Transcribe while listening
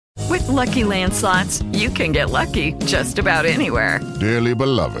Lucky Land Slots, you can get lucky just about anywhere. Dearly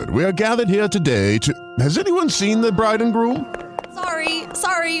beloved, we are gathered here today to... Has anyone seen the bride and groom?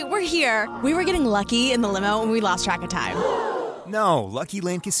 Sorry, we're here. We were getting lucky in the limo and we lost track of time. No, Lucky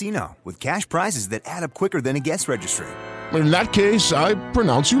Land Casino, with cash prizes that add up quicker than a guest registry. In that case, I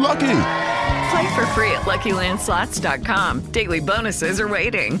pronounce you lucky. Play for free at LuckyLandSlots.com. Daily bonuses are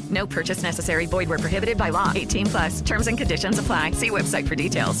waiting. No purchase necessary. Void where prohibited by law. 18+. Terms and conditions apply. See website for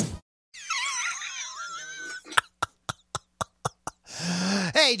details.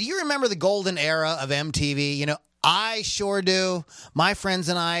 Hey, do you remember the golden era of MTV? You know, I sure do. My friends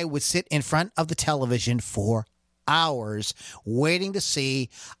and I would sit in front of the television for hours waiting to see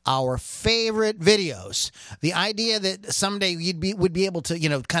our favorite videos. The idea that someday would be able to, you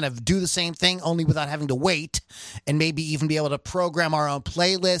know, kind of do the same thing only without having to wait, and maybe even be able to program our own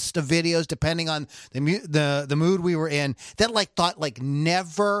playlist of videos depending on the mood we were in, that thought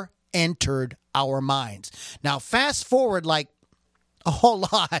never entered our minds. Now fast forward a whole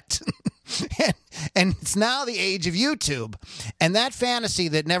lot. And it's now the age of YouTube. And that fantasy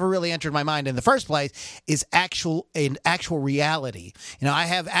that never really entered my mind in the first place is actual reality. You know, I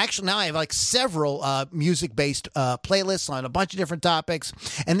have several music-based playlists on a bunch of different topics.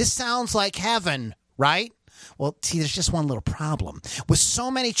 And this sounds like heaven, right? Well, see, there's just one little problem. With so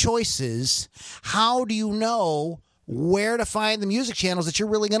many choices, how do you know where to find the music channels that you're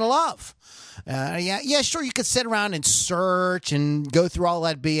really going to love? Sure, you could sit around and search and go through all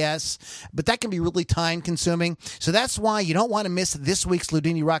that BS, but that can be really time-consuming. So that's why you don't want to miss this week's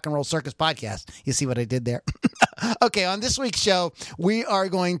Ludini Rock and Roll Circus podcast. You see what I did there? Okay, on this week's show, we are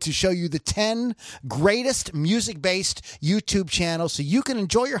going to show you the 10 greatest music-based YouTube channels so you can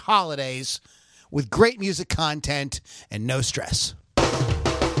enjoy your holidays with great music content and no stress.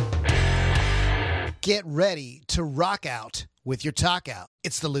 Get ready to rock out with your talk out.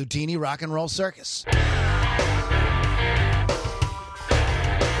 It's the Ludini Rock and Roll Circus.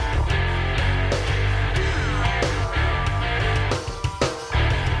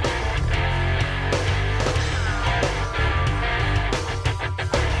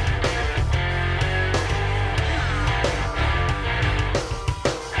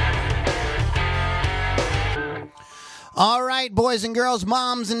 All right, boys and girls,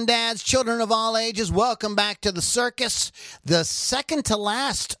 moms and dads, children of all ages, welcome back to the circus, the second to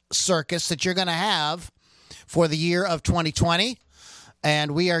last circus that you're going to have for the year of 2020.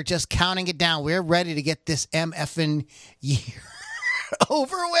 And we are just counting it down. We're ready to get this MFing year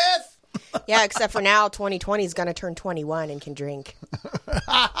over with. Yeah, except for now, 2020 is going to turn 21 and can drink.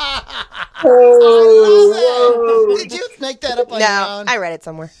 Oh, did you make that up on your own? No, I read it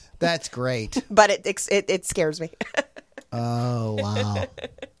somewhere. That's great. But it scares me. Oh, wow.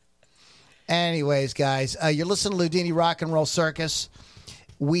 Anyways, guys, you're listening to Ludini Rock and Roll Circus.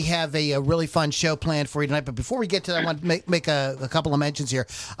 We have a really fun show planned for you tonight. But before we get to that, I want to make a couple of mentions here.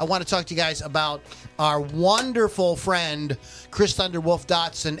 I want to talk to you guys about our wonderful friend, Chris Thunderwolf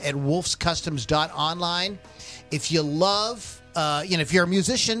Dotson at wolfscustoms.online. If you love... if you're a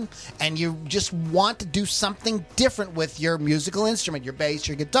musician and you just want to do something different with your musical instrument, your bass,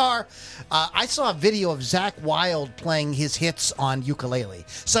 your guitar, I saw a video of Zach Wilde playing his hits on ukulele.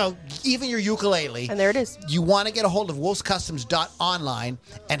 So even your ukulele, and there it is. You want to get a hold of wolfscustoms.online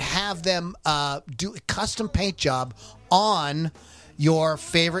and have them do a custom paint job on your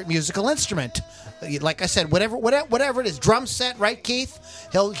favorite musical instrument. Like I said, whatever it is, drum set, right, Keith?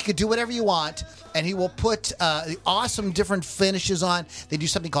 He could do whatever you want, and he will put awesome different finishes on. They do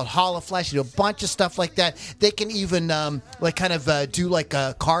something called hollow flash. They do a bunch of stuff like that. They can even do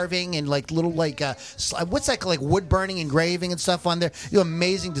carving and little what's that called, wood burning, engraving and stuff on there. You do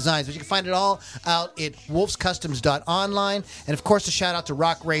amazing designs, but you can find it all out at wolfscustoms.online. And of course, a shout out to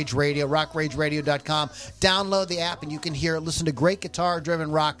Rock Rage Radio, rockrageradio.com. Download the app and you can listen to great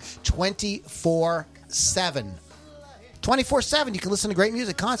guitar-driven rock 24/7. 24/7, you can listen to great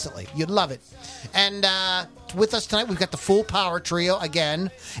music constantly. You'd love it. And with us tonight, we've got the full power trio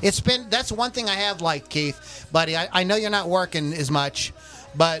again. That's one thing I have liked, Keith, buddy. I know you're not working as much,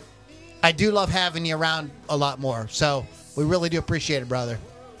 but I do love having you around a lot more. So we really do appreciate it, brother.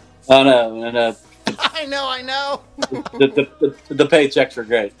 Oh no, and I know. the paychecks are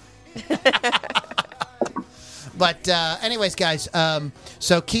great. But anyways, guys,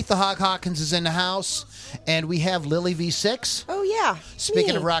 so Keith the Hog Hawkins is in the house, and we have Lily V6. Oh, yeah.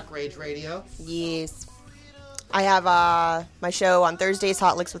 Speaking of Rock Rage Radio. Yes. I have my show on Thursdays,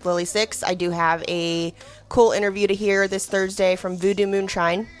 Hot Licks with Lily 6. I do have a cool interview to hear this Thursday from Voodoo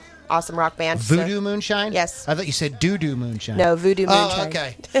Moonshine. Awesome rock band. Voodoo Moonshine? Yes. I thought you said doo-doo moonshine. No, Voodoo Moonshine. Oh,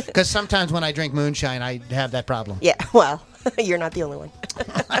 okay. Because sometimes when I drink moonshine, I have that problem. Yeah, well, you're not the only one.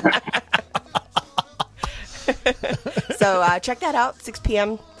 So check that out, 6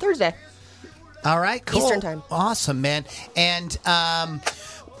 p.m. Thursday. All right, cool. Eastern time. Awesome, man. And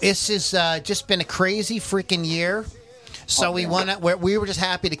this has just been a crazy freaking year. So we were just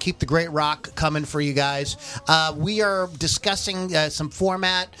happy to keep the great rock coming for you guys. We are discussing some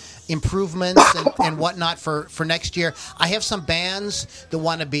format improvements and whatnot for next year. I have some bands that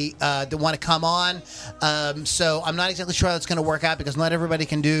want to come on. So I'm not exactly sure how that's going to work out because not everybody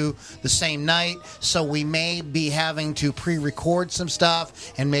can do the same night. So we may be having to pre-record some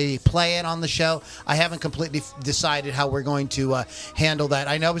stuff and maybe play it on the show. I haven't completely decided how we're going to handle that.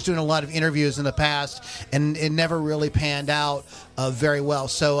 I know I was doing a lot of interviews in the past and it never really panned out very well.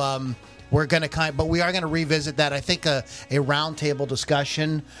 So we are going to revisit that. I think a roundtable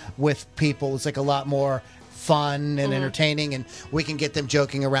discussion with people is like a lot more fun and entertaining, and we can get them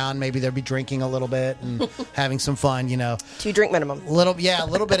joking around. Maybe they'll be drinking a little bit and having some fun. 2 drink minimum. A little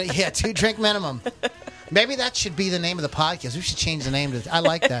bit of 2 drink minimum. Maybe that should be the name of the podcast. We should change the name to. I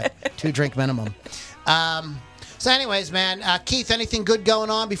like that 2 drink minimum. So, anyways, man, Keith, anything good going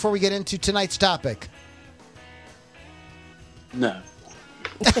on before we get into tonight's topic? No.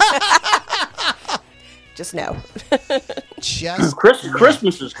 Just no.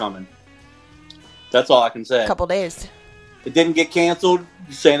 Christmas is coming. That's all I can say. A couple days. It didn't get canceled.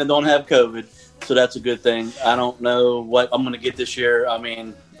 Santa don't have COVID, so that's a good thing. I don't know what I'm going to get this year. I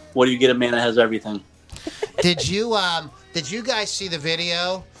mean, what do you get a man that has everything? Did you guys see the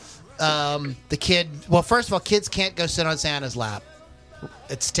video? The kid. Well, first of all, kids can't go sit on Santa's lap.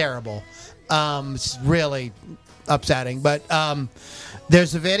 It's terrible. It's really upsetting, but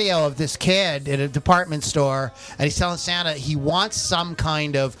there's a video of this kid at a department store, and he's telling Santa he wants some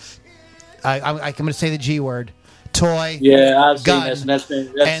kind of I'm going to say the G word, toy. Yeah, I've gun. seen this.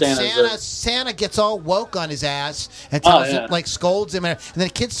 And Santa gets all woke on his ass and tells him, like, scolds him, and then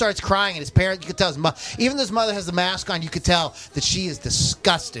the kid starts crying, and his parents, you could tell, even though his mother has the mask on, you could tell that she is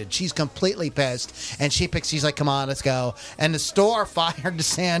disgusted. She's completely pissed, and she's like, come on, let's go. And the store fired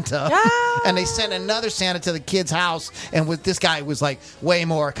Santa, and they sent another Santa to the kid's house, and this guy was, like, way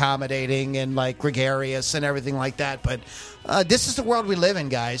more accommodating and, like, gregarious and everything like that, but this is the world we live in,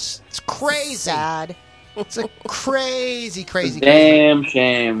 guys. It's crazy. Sad. It's a crazy. Damn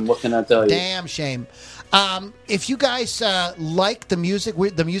shame. What can I tell you? Damn shame. If you guys like the music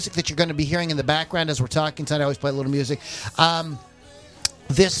that you're going to be hearing in the background as we're talking tonight, I always play a little music.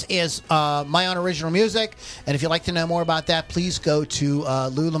 This is my own original music, and if you'd like to know more about that, please go to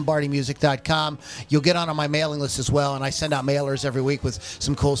LouLombardiMusic.com. You'll get on my mailing list as well, and I send out mailers every week with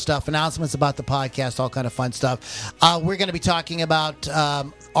some cool stuff, announcements about the podcast, all kind of fun stuff. We're going to be talking about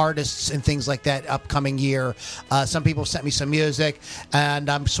artists and things like that upcoming year. Some people sent me some music, and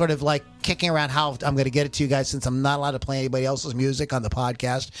I'm sort of like kicking around how I'm going to get it to you guys since I'm not allowed to play anybody else's music on the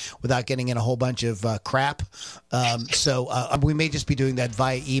podcast without getting in a whole bunch of crap. So we may just be doing that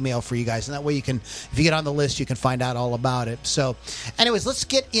via email for you guys. And that way you can, if you get on the list, you can find out all about it. So anyways, let's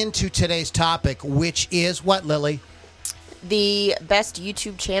get into today's topic, which is what, Lily? The best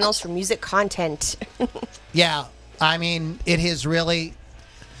YouTube channels for music content. Yeah. I mean, it is really...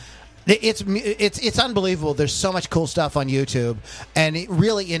 It's unbelievable. There's so much cool stuff on YouTube, and it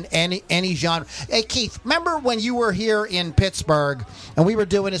really in any genre. Hey Keith, remember when you were here in Pittsburgh and we were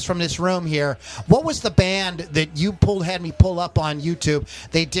doing this from this room here? What was the band that you had me pull up on YouTube?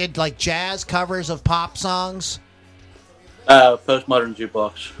 They did like jazz covers of pop songs. Postmodern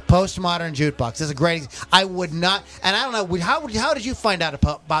Jukebox. Postmodern Jukebox. That's a great. I would not, and I don't know how did you find out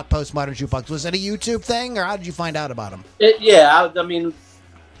about Postmodern Jukebox? Was it a YouTube thing, or how did you find out about them? I mean.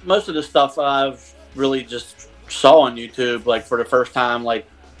 Most of the stuff I've really just saw on YouTube, like, for the first time, like,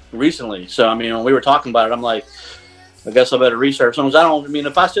 recently. So, I mean, when we were talking about it, I'm like, I guess I better research some.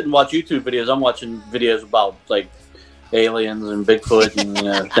 If I sit and watch YouTube videos, I'm watching videos about, like, aliens and Bigfoot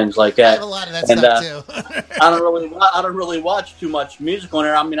and things like that. I have a lot of that stuff, too. I don't really watch too much music on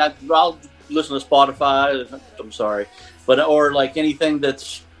there. I mean, I'll listen to Spotify. I'm sorry. Or, like, anything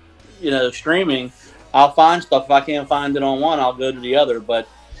that's, streaming, I'll find stuff. If I can't find it on one, I'll go to the other. But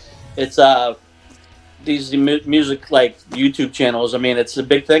it's these music like YouTube channels. I mean, it's a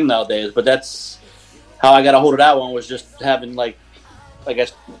big thing nowadays. But that's how I got a hold of that one, was just having, like, I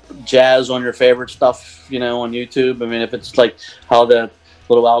guess, jazz on your favorite stuff, on YouTube. I mean, if it's like how the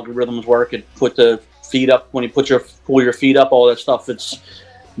little algorithms work, it put the feed up when you pull your feet up, all that stuff. It's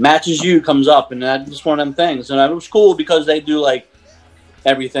matches you comes up, and that's just one of them things. And it was cool because they do like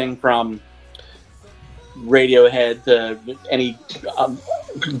everything from Radiohead to any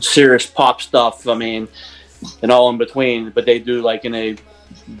serious pop stuff, I mean, and all in between, but they do like in a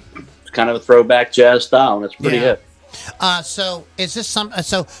kind of a throwback jazz style, and it's pretty hip. So is this some?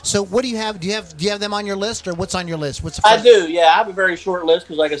 So what do you have? Do you have them on your list, or what's on your list? What's the I do. Yeah, I have a very short list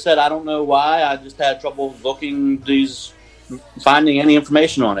because, like I said, I don't know why. I just had trouble finding any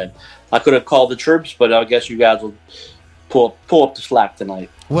information on it. I could have called the troops, but I guess you guys will pull up the slack tonight.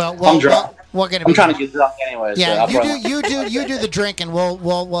 Well, I'm drunk. We're gonna. I'm trying to get drunk anyway. Yeah, so you do the drinking.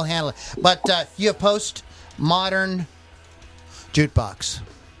 We'll handle it. But you have postmodern jukebox.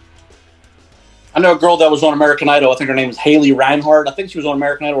 I know a girl that was on American Idol. I think her name is Haley Reinhardt. I think she was on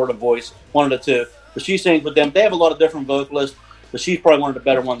American Idol or The Voice, one of the two. But she sings with them. They have a lot of different vocalists, but she's probably one of the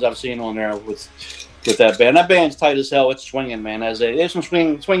better ones I've seen on there with that band. That band's tight as hell. It's swinging, man. There's some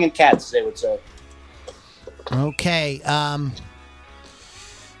swinging cats, they would say. Okay.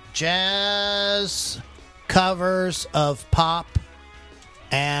 Jazz covers of pop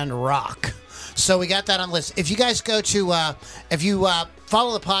and rock. So we got that on the list. If you guys go to, if you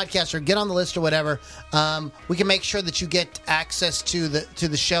follow the podcast or get on the list or whatever, we can make sure that you get access to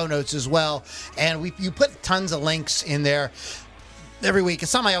the show notes as well. And you put tons of links in there every week.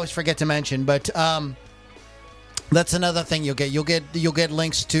 It's something I always forget to mention, but that's another thing you'll get. You'll get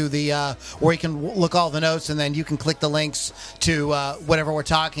links to the where you can look all the notes, and then you can click the links to whatever we're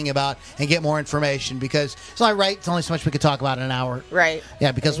talking about and get more information. Because it's only right. It's only so much we could talk about in an hour. Right.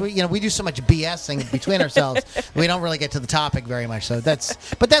 Yeah, because we do so much BSing between ourselves, we don't really get to the topic very much. So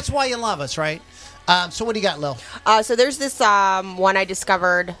that's why you love us, right? So what do you got, Lil? So there's this one I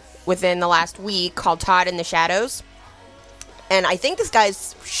discovered within the last week called Todd in the Shadows. And I think this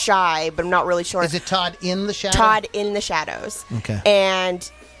guy's shy, but I'm not really sure. Is it Todd in the Shadows? Todd in the Shadows. Okay.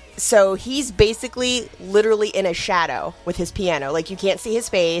 And so he's basically literally in a shadow with his piano. Like, you can't see his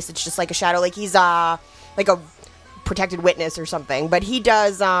face. It's just like a shadow. Like, he's like a protected witness or something. But he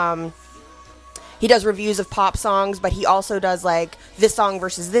does reviews of pop songs, but he also does, like, this song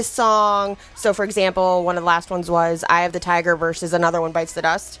versus this song. So, for example, one of the last ones was Eye of the Tiger versus another one, Bites the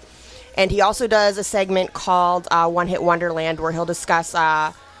Dust. And he also does a segment called One Hit Wonderland, where he'll discuss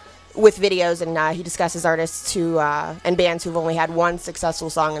with videos, and he discusses artists and bands who've only had one successful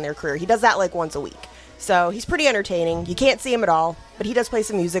song in their career. He does that like once a week. So he's pretty entertaining. You can't see him at all, but he does play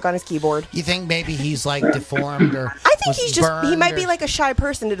some music on his keyboard. You think maybe he's like deformed, or I think he might be like a shy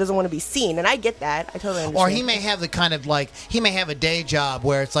person that doesn't want to be seen, and I get that. I totally understand. Or he may have the kind of like a day job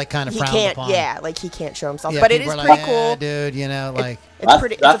where it's like kind of frowned upon. Yeah, like he can't show himself. Yeah, but it is like, pretty cool, dude. You know, like it's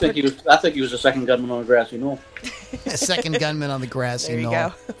pretty. I think he was a second gunman on a grassy knoll. a second gunman on the grassy knoll. There you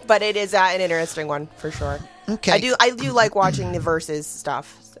go. But it is an interesting one for sure. Okay, I do like watching the versus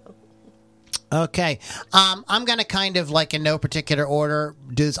stuff. Okay. I'm going to kind of, like, in no particular order,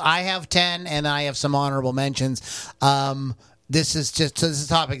 I have 10, and I have some honorable mentions. This is a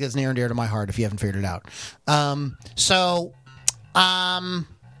topic that's near and dear to my heart, if you haven't figured it out.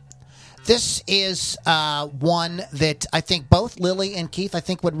 This is one that I think both Lily and Keith, I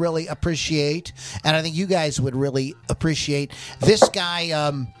think, would really appreciate, and I think you guys would really appreciate. This guy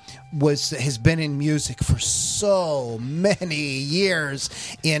has been in music for so many years,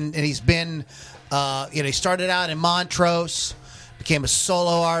 and he's been, he started out in Montrose, became a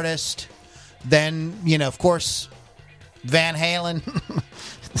solo artist, then, of course, Van Halen,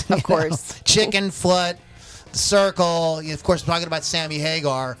 of course, Chicken Foot, The Circle. Of course, I'm talking about Sammy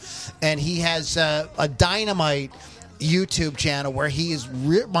Hagar, and he has a dynamite YouTube channel where he is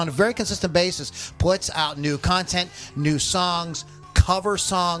on a very consistent basis puts out new content, new songs, cover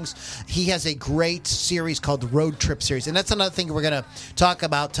songs. He has a great series called the Road Trip series, and that's another thing we're going to talk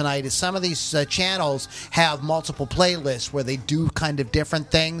about tonight. Is some of these channels have multiple playlists where they do kind of different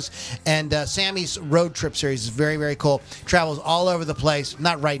things, and Sammy's Road Trip series is very, very cool. Travels all over the place.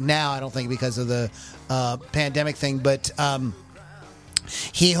 Not right now, I don't think, because of the pandemic thing, but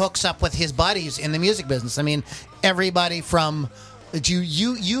he hooks up with his buddies in the music business. I mean, everybody from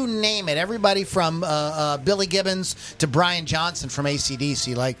you name it. Everybody from Billy Gibbons to Brian Johnson from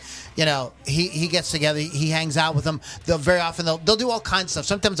AC/DC. Like, he gets together. He hangs out with them. Very often they'll do all kinds of stuff.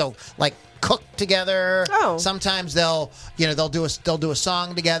 Sometimes they'll like cook together. Oh. Sometimes they'll do a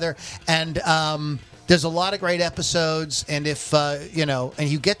song together. And there's a lot of great episodes, and if and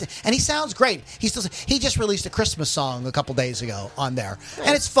you get and he sounds great. He just released a Christmas song a couple days ago on there,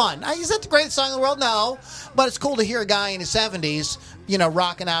 and it's fun. Is that the greatest song in the world? No, but it's cool to hear a guy in his 70s,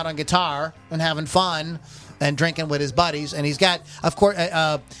 rocking out on guitar and having fun and drinking with his buddies. And he's got, of course,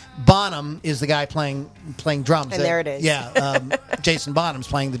 Bonham is the guy playing drums. And there it is. Yeah, Jason Bonham's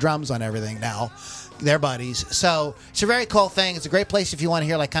playing the drums on everything now. Their buddies. So it's a very cool thing. It's a great place if you want to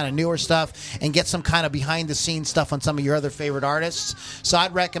hear like kind of newer stuff and get some kind of behind the scenes stuff on some of your other favorite artists. So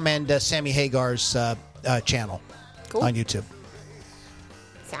I'd recommend Sammy Hagar's channel on YouTube.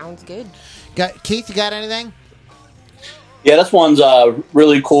 Sounds good. Keith, you got anything? Yeah, this one's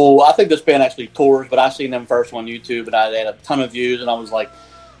really cool. I think this band actually tours, but I seen them first on YouTube, and they had a ton of views, and I was like,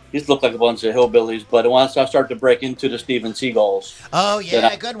 these look like a bunch of hillbillies. But once I started to break into the Steven Seagulls, Oh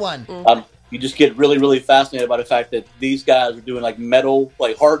yeah, good one. you just get really, really fascinated by the fact that these guys are doing like metal,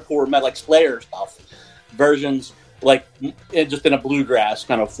 like hardcore metal, like Slayer stuff, versions, like just in a bluegrass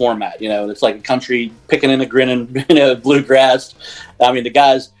kind of format. It's like a country picking and a grinning, bluegrass. I mean,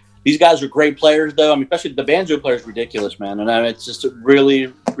 these guys are great players, though. I mean, especially the banjo player is ridiculous, man. And it's just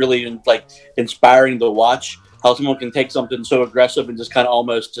really, really like inspiring to watch how someone can take something so aggressive and just kind of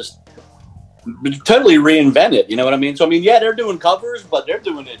almost just totally reinvent it. You know what I mean? So, I mean, yeah, they're doing covers, but they're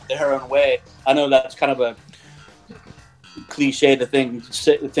doing it their own way. I know that's kind of a cliche thing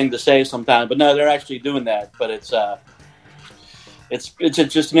to say sometimes, but no, they're actually doing that. But it's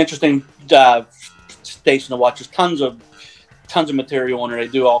just an interesting station to watch. There's tons of material on there.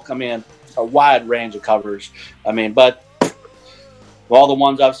 They do a wide range of covers. I mean, but all the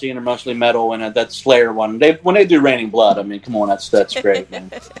ones I've seen are mostly metal, and that Slayer one, when they do Raining Blood, I mean, come on, that's great, man.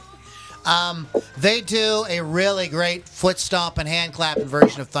 They do a really great foot stomp and hand clapping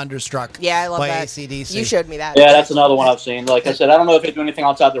version of Thunderstruck. Yeah, I love by that. AC/DC. You showed me that. Yeah, that's another one I've seen. Like I said, I don't know if they do anything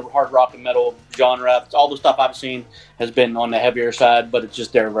outside the hard rock and metal genre. All the stuff I've seen has been on the heavier side, but it's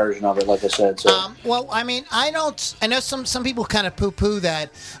just their version of it, like I said. So. Well, I mean, I know some people kind of poo-poo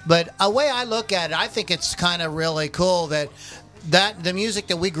that, but a way I look at it, I think it's kind of really cool that the music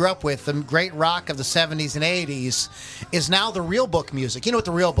that we grew up with, the great rock of the 70s and 80s, is now the real book music. You know what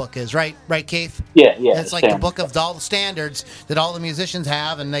the real book is, right? Right, Keith? Yeah. It's like the book of all the standards that all the musicians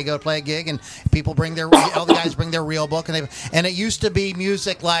have, and they go play a gig, and people bring all the guys bring their real book, and it used to be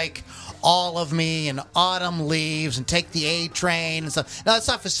music like All of Me and Autumn Leaves and Take the A Train and stuff. Now that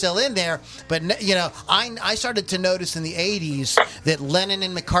stuff is still in there, but I started to notice in the 80s that Lennon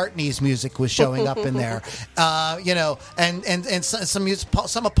and McCartney's music was showing up in there. And some music,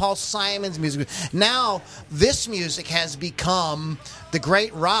 some of Paul Simon's music. Now this music has become the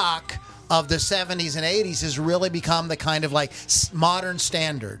great rock of the 70s and 80s has really become the kind of like modern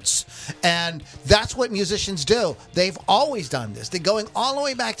standards. And that's what musicians do. They've always done this. They're going all the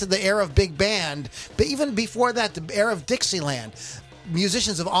way back to the era of big band, but even before that, the era of Dixieland.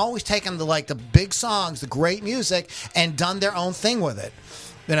 Musicians have always taken the big songs, the great music, and done their own thing with it.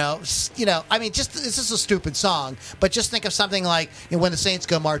 I mean, this is a stupid song, but just think of something like When the Saints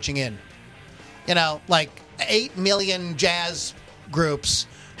Go Marching In. Like 8 million jazz groups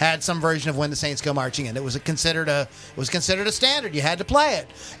had some version of When the Saints Go Marching In. It was considered a standard. You had to play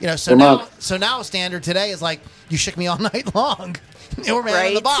it. So now a standard today is like You Shook Me All Night Long, or Man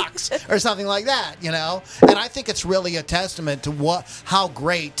in the Box, or something like that. And I think it's really a testament to how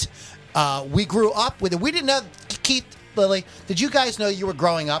great we grew up with it. We didn't know, Keith, Lily, did you guys know you were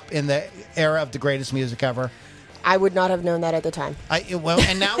growing up in the era of the greatest music ever? I would not have known that at the time.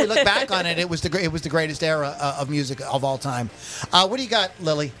 And now we look back on it. It was the greatest era of music of all time. What do you got,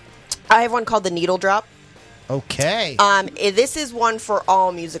 Lily? I have one called The Needle Drop. Okay. This is one for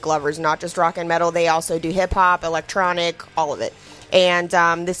all music lovers, not just rock and metal. They also do hip hop, electronic, all of it. And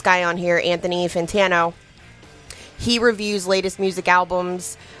this guy on here, Anthony Fantano, he reviews latest music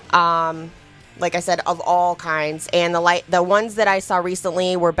albums. Like I said, of all kinds, and the ones that I saw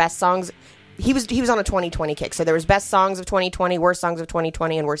recently were best songs. He was on a 2020 kick, so there was best songs of 2020, worst songs of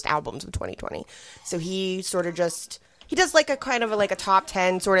 2020, and worst albums of 2020. So he sort of he does like a kind of a top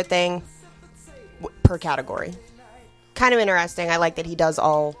 10 sort of thing per category. Kind of interesting. I like that he does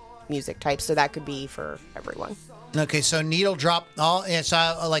all music types, so that could be for everyone. Okay, so Needle Drop, it's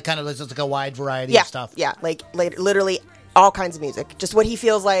like kind of just like a wide variety of stuff. Yeah, like literally all kinds of music. Just what he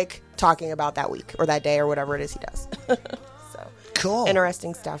feels like talking about that week or that day or whatever it is he does. So cool.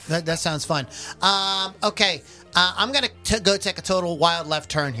 Interesting stuff. That sounds fun. Okay, I'm going to go take a total wild left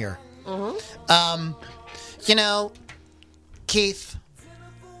turn here. Mm-hmm. Keith.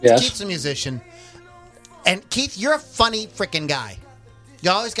 Yes. Keith's a musician. And Keith, you're a funny freaking guy. You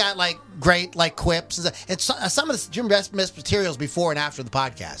always got great quips. And some of your best materials before and after the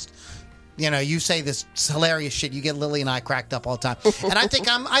podcast. You say this hilarious shit. You get Lily and I cracked up all the time. And I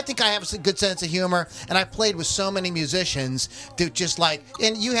think I have a good sense of humor. And I've played with so many musicians that just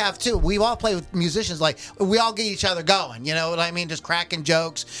and you have too. We've all played with musicians we all get each other going. You know what I mean? Just cracking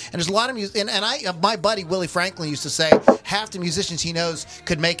jokes. And there's a lot of music. And my buddy Willie Franklin used to say half the musicians he knows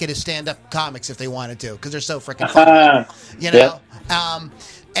could make it as stand-up comics if they wanted to because they're so freaking funny. Yeah.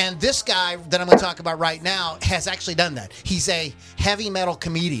 And this guy that I'm going to talk about right now has actually done that. He's a heavy metal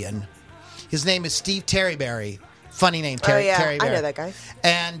comedian. His name is Steve Terryberry. Funny name, Terry. Terry Bear. I know that guy.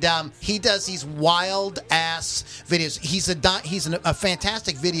 And he does these wild ass videos. He's a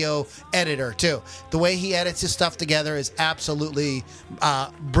fantastic video editor too. The way he edits his stuff together is absolutely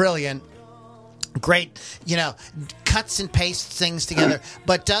brilliant. Great, cuts and pastes things together,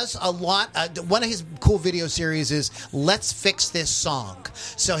 but does a lot. One of his cool video series is "Let's Fix This Song."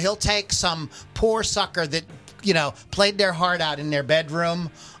 So he'll take some poor sucker that played their heart out in their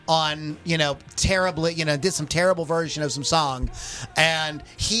bedroom on terribly did some terrible version of some song, and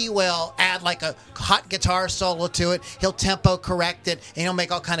he will add like a hot guitar solo to it. He'll tempo correct it, and he'll make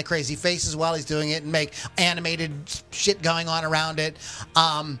all kind of crazy faces while he's doing it and make animated shit going on around it.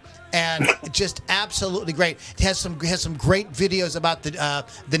 And just absolutely great. It has some great videos about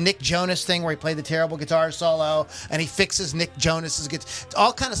the Nick Jonas thing where he played the terrible guitar solo and he fixes Nick Jonas's guitar,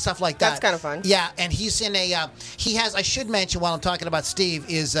 all kind of stuff like that. That's kind of fun. Yeah, and he's in he has. I should mention while I'm talking about Steve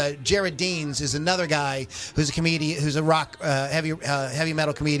is Jared Deans is another guy who's a comedian, who's a rock heavy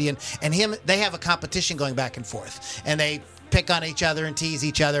metal comedian, and they have a competition going back and forth, and they pick on each other and tease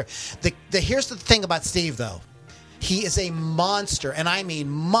each other. Here's the thing about Steve though. He is a monster, and I mean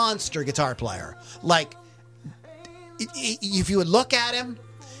monster guitar player. Like, if you would look at him,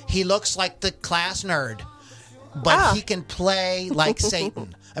 he looks like the class nerd, but he can play like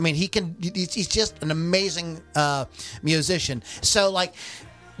Satan. I mean, he's just an amazing musician. So, like,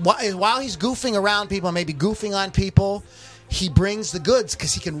 while he's goofing around people, maybe goofing on people, he brings the goods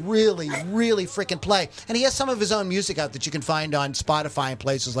because he can really, really freaking play. And he has some of his own music out that you can find on Spotify and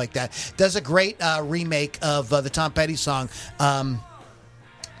places like that. Does a great remake of the Tom Petty song,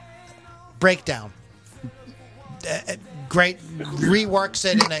 Breakdown. Great, reworks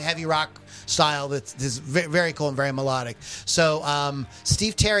it in a heavy rock style that's very cool and very melodic. So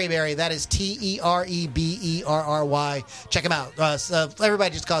Steve Terryberry, that is Tereberry. Check him out.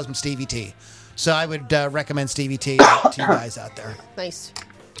 Everybody just calls him Stevie T. So I would recommend Stevie T to you guys out there. Nice.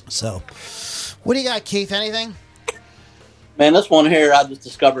 So, what do you got, Keith? Anything? Man, this one here I just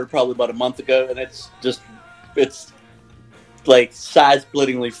discovered probably about a month ago, and it's like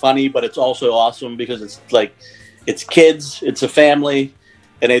side-splittingly funny, but it's also awesome because it's kids, it's a family,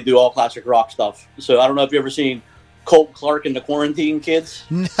 and they do all classic rock stuff. So I don't know if you've ever seen Colt Clark and the Quarantine Kids.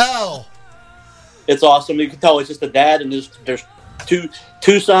 No. It's awesome. You can tell it's just a dad, and there's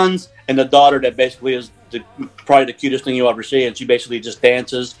two sons and the daughter that basically is probably the cutest thing you'll ever see, and she basically just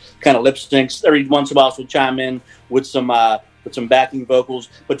dances, kind of lip syncs. Every once in a while she'll chime in with some backing vocals.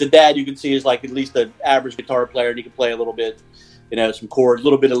 But the dad, you can see, is like at least an average guitar player, and he can play a little bit, some chords, a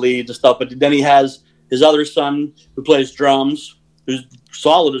little bit of leads and stuff. But then he has his other son who plays drums, who's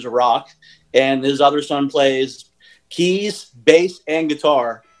solid as a rock, and his other son plays keys, bass, and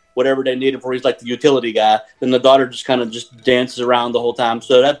guitar, whatever they need him for. He's like the utility guy. Then the daughter just kind of just dances around the whole time.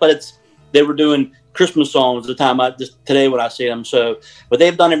 So they were doing Christmas songs the time today when I see them. So, but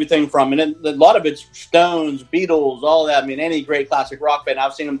they've done everything from, and a lot of it's Stones, Beatles, all that. I mean, any great classic rock band.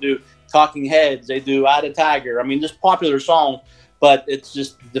 I've seen them do Talking Heads. They do Eye of the Tiger. I mean, just popular songs. But it's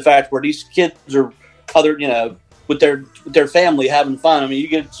just the fact where these kids are with their family having fun. I mean, you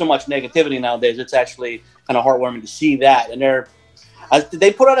get so much negativity nowadays. It's actually kind of heartwarming to see that. And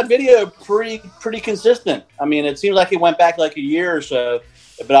they put out a video pretty consistent. I mean, it seems like it went back like a year or so,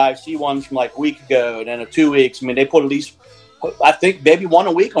 but I see ones from like a week ago and then 2 weeks. I mean, they put at least, I think, maybe one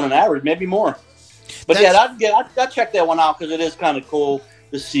a week on an average, maybe more. But I'd check that one out because it is kind of cool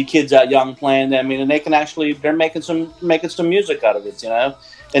to see kids that young playing. I mean, and they're making some music out of it,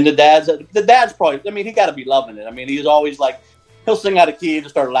 And the dad's probably, I mean, he got to be loving it. I mean, he's always like, he'll sing out of key and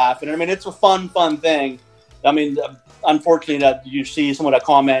just start laughing. I mean, it's a fun thing. I mean, unfortunately, that you see some of the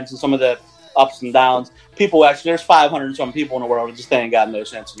comments and some of the ups and downs. People actually, there's 500 and some people in the world that just ain't got no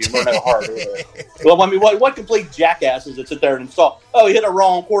sense of humor, no heart. Well, I mean, what complete jackasses that sit there and install? Oh, he hit a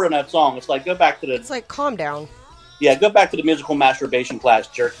wrong chord in that song. It's like, go back to the. It's like, calm down. Yeah, go back to the musical masturbation class,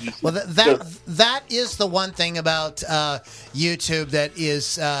 jerky. Well, that is the one thing about YouTube that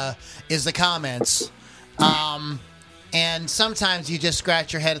is the comments. And sometimes you just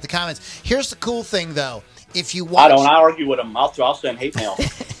scratch your head at the comments. Here's the cool thing, though. If you watch, I argue with them. I'll send hate mail.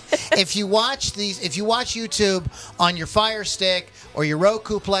 If you watch YouTube on your Fire Stick or your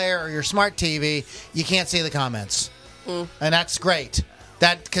Roku player or your smart TV, you can't see the comments, and that's great.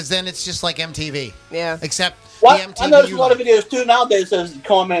 Because then it's just like MTV. Yeah. Except the MTV. I noticed a lot of videos too nowadays says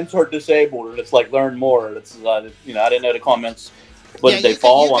comments are disabled, and it's like learn more. It's I didn't know the comments. But did they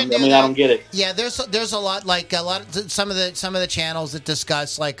fall on? I mean, I don't get it. Yeah, there's a lot some of the channels that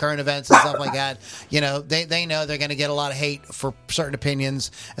discuss like current events and stuff like that. They know they're going to get a lot of hate for certain opinions,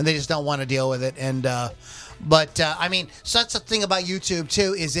 and they just don't want to deal with it. And But I mean, so that's the thing about YouTube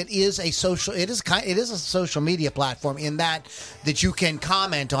too, is it is a social media platform in that you can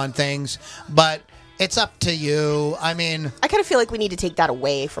comment on things, but it's up to you. I mean, I kind of feel like we need to take that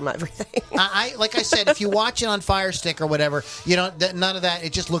away from everything. I like I said, if you watch it on Fire Stick or whatever, you don't none of that.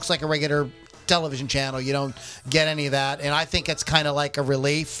 It just looks like a regular television channel. You don't get any of that, and I think it's kind of like a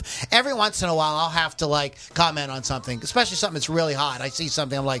relief. Every once in a while I'll have to like comment on something, especially something that's really hot. I see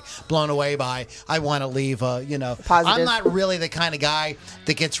something I'm like blown away by. I want to leave positive. I'm not really the kind of guy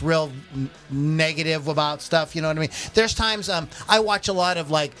that gets real negative about stuff, you know what I mean? There's times I watch a lot of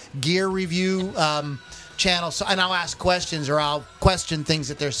like gear review channels, and I'll ask questions or I'll question things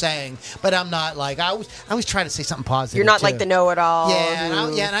that they're saying, but I'm not like I always try to say something positive. You're not too. like the know-it-all.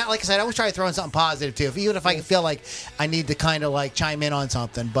 Yeah, like I said, I always try to throw in something positive too, even if I feel like I need to kind of like chime in on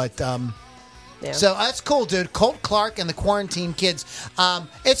something. But so that's cool, dude. Colt Clark and the Quarantine Kids.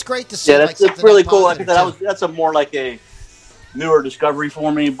 It's great to see. Yeah, it's really cool. Like I said, that's a more like a newer discovery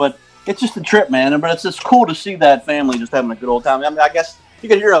for me, but it's just a trip, man. But it's just cool to see that family just having a good old time. I mean, I guess you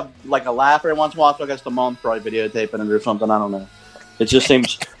can hear a laugh every once in a while. So I guess the mom's probably videotaping it or something. I don't know. It just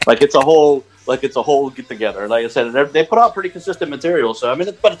seems like it's a whole get together. Like I said, they put out pretty consistent material. So I mean,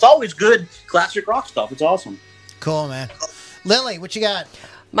 but it's always good classic rock stuff. It's awesome. Cool, man. Lily, what you got?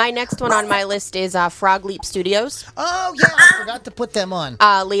 My next one on my list is Frog Leap Studios. Oh yeah, I forgot to put them on.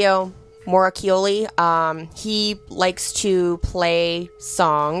 Leo Moracchioli. He likes to play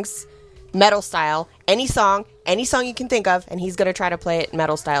songs metal style, any song you can think of, and he's going to try to play it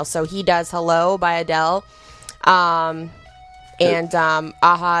metal style. So he does Hello by Adele, and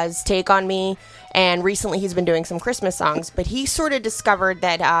Aha's Take on Me, and recently he's been doing some Christmas songs, but he sort of discovered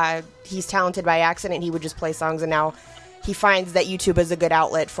that he's talented by accident. He would just play songs, and now he finds that YouTube is a good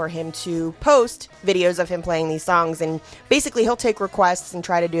outlet for him to post videos of him playing these songs, and basically he'll take requests and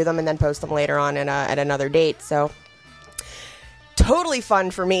try to do them and then post them later on at another date. So totally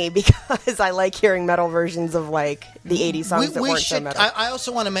fun for me because I like hearing metal versions of like the 80s songs that weren't so metal. I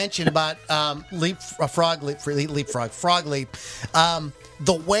also want to mention about Frog Leap.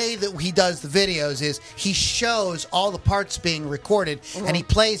 The way that he does the videos is he shows all the parts being recorded, and he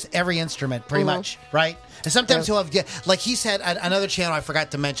plays every instrument pretty much, right? And sometimes he'll have, like he said, another channel I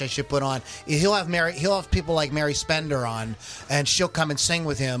forgot to mention I should put on. He'll have people like Mary Spender on, and she'll come and sing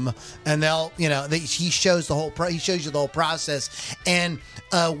with him, and he shows you the whole process. And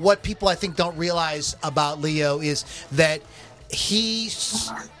what people I think don't realize about Leo is that he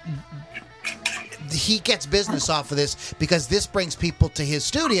gets business off of this because this brings people to his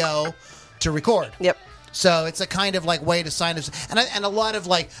studio to record. Yep. So it's a kind of like way to sign up, and a lot of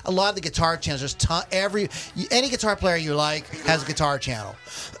the guitar channels. Any guitar player you like has a guitar channel,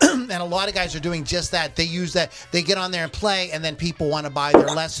 and a lot of guys are doing just that. They use that. They get on there and play, and then people want to buy their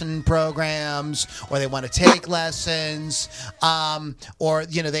lesson programs, or they want to take lessons, or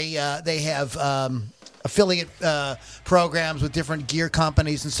they have affiliate programs with different gear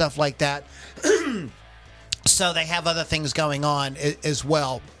companies and stuff like that. So they have other things going on as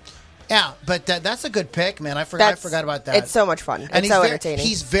well. Yeah, but that's a good pick, man. I forgot about that. It's so much fun. And it's so entertaining.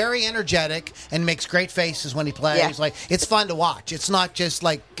 He's very energetic and makes great faces when he plays. Yeah. Like it's fun to watch. It's not just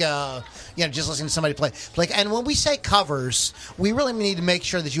like just listening to somebody play. Like, and when we say covers, we really need to make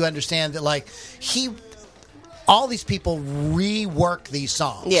sure that you understand that all these people rework these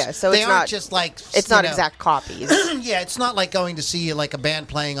songs. Yeah, so they it's aren't not just like not exact copies. Yeah, it's not like going to see like a band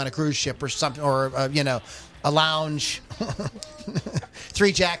playing on a cruise ship or something, or a lounge.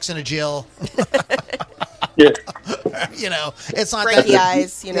 3 Jacks and a Jill. Yeah. It's not Frankie that,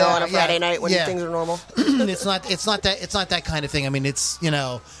 eyes, on a Friday night when things are normal. It's not that kind of thing. I mean, it's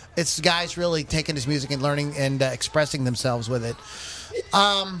it's guys really taking his music and learning and expressing themselves with it.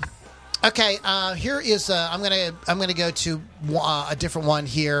 Okay, here is I'm gonna go to a different one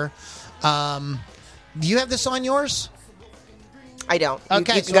here. Do you have this on yours? I don't.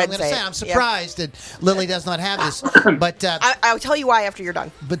 Okay, you so I'm going to say I'm surprised that Lily does not have this, but I'll tell you why after you're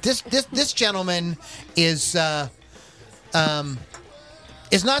done. But this gentleman is not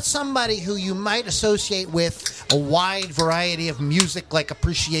somebody who you might associate with a wide variety of music like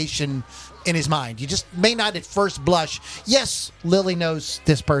appreciation in his mind. You just may not at first blush. Yes, Lily knows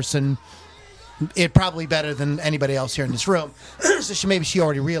this person. It probably better than anybody else here in this room. So maybe she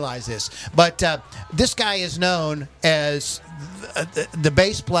already realized this. But this guy is known as the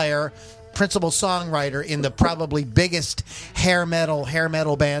bass player, principal songwriter in the probably biggest hair metal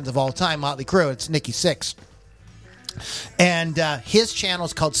bands of all time, Motley Crue. It's Nikki Sixx. And his channel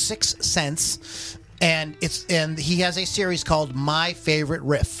is called Six Sense. And he has a series called My Favorite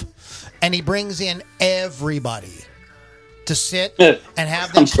Riff. And he brings in everybody to sit and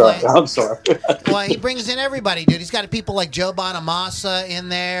have them play. I'm sorry. Well, he brings in everybody, dude. He's got people like Joe Bonamassa in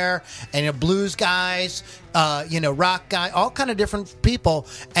there, and blues guys, rock guy, all kind of different people,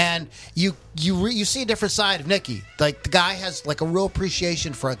 and you see a different side of Nicky. Like the guy has like a real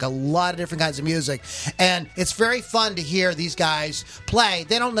appreciation for like a lot of different kinds of music, and it's very fun to hear these guys play.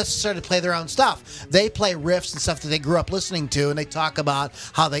 They don't necessarily play their own stuff. They play riffs and stuff that they grew up listening to, and they talk about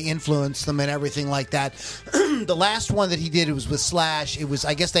how they influenced them and everything like that. The last one that he did, it was with Slash. It was,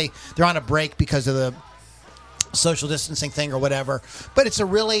 I guess they're on a break because of the social distancing thing or whatever, but it's a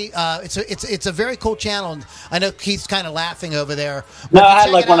really it's a very cool channel. And I know Keith's kind of laughing over there. No, I had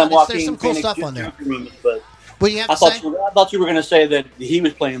like when I'm walking. There's some cool stuff on there. But what do you have I to say? thought you were going to say that he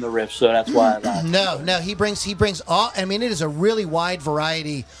was playing the riff, so that's why I laughed. No, he brings all. I mean, it is a really wide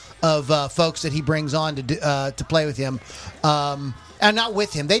variety of folks that he brings on to play with him, and not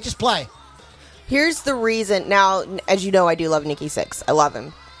with him. They just play. Here's the reason. Now, as you know, I do love Nikki Sixx. I love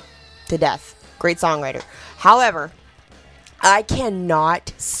him to death. Great songwriter. However, I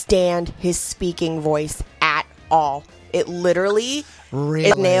cannot stand his speaking voice at all. It literally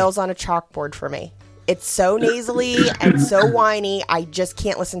it nails on a chalkboard for me. It's so nasally and so whiny. I just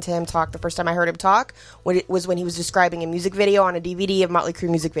can't listen to him talk. The first time I heard him talk was when he was describing a music video on a DVD of Motley Crue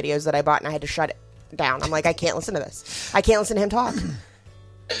music videos that I bought, and I had to shut it down. I'm like, I can't listen to this. I can't listen to him talk.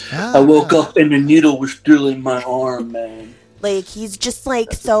 I woke up and the needle was still in my arm, man. Like, he's just,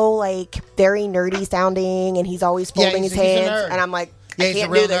 like, so, like, very nerdy sounding, and he's always folding his hands. And I'm like, I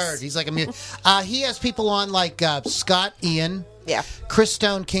can't do this. Nerd. He's like he has people on like Scott Ian. Yeah. Chris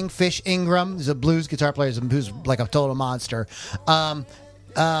Stone, Kingfish Ingram. He's a blues guitar player who's like a total monster.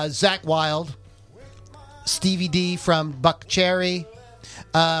 Zach Wilde. Stevie D from Buck Cherry.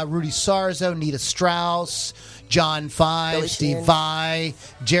 Rudy Sarzo, Nita Strauss, John Five, Steve Vai,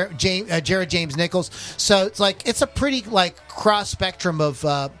 Jared James Nichols. So it's like it's a pretty like cross spectrum of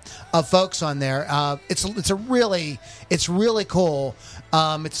folks on there. It's really cool.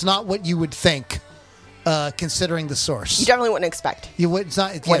 It's not what you would think, considering the source. You definitely wouldn't expect. You would. It's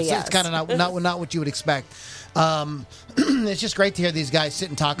not. It's kind of not what you would expect. It's just great to hear these guys sit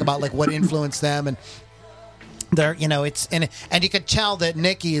and talk about like what influenced them and. There, it's and you could tell that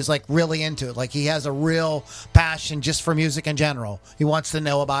Nicky is like really into it. Like he has a real passion just for music in general. He wants to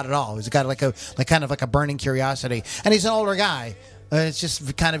know about it all. He's got kind of like a burning curiosity, and he's an older guy. It's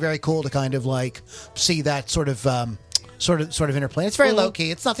just kind of very cool to kind of like see that sort of interplay. It's very low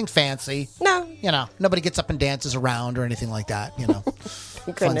key. It's nothing fancy. No, nobody gets up and dances around or anything like that.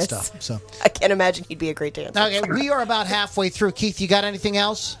 Fun stuff. So I can't imagine he'd be a great dancer. Okay, we are about halfway through. Keith, you got anything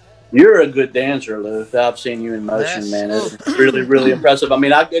else? You're a good dancer, Lou. I've seen you in motion, man. It's really, really impressive. I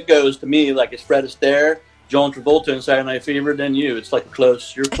mean, it goes to me like it's Fred Astaire, John Travolta in Saturday Night Fever, then you. It's like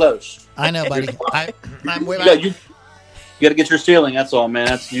you're close. I know, buddy. I'm way back. You got to get your ceiling, that's all,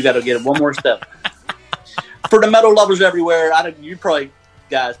 man. You got to get one more step. For the metal lovers everywhere, you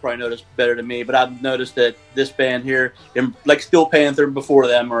guys probably noticed better than me, but I've noticed that this band here, like Steel Panther before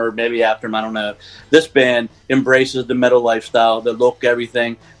them, or maybe after them, I don't know. This band embraces the metal lifestyle, the look,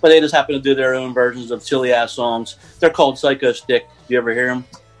 everything, but they just happen to do their own versions of silly ass songs. They're called Psycho Stick. Do you ever hear them?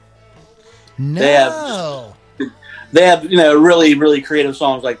 No. They have really, really creative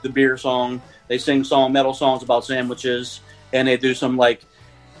songs like the beer song. They sing metal songs about sandwiches, and they do some like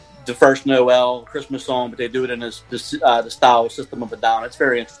the first Noel Christmas song, but they do it in the style System of a Down. It's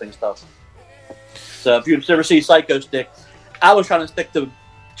very interesting stuff. So if you ever see Psycho Stick, I was trying to stick to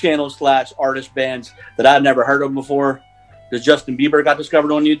channels / artist bands that I'd never heard of before. Because Justin Bieber got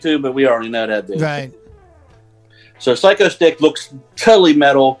discovered on YouTube, but we already know that, dude. Right. So Psycho Stick looks totally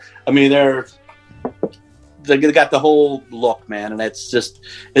metal. I mean, they got the whole look, man, and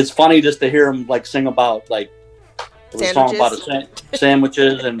it's funny just to hear them like sing about like. A song about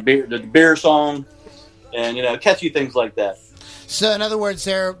sandwiches and the beer song, and catchy things like that. So, in other words,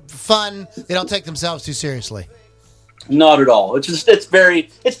 they're fun. They don't take themselves too seriously. Not at all. It's the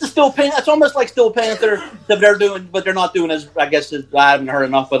Steel Panther. It's almost like Steel Panther that they're doing, but they're not doing as I haven't heard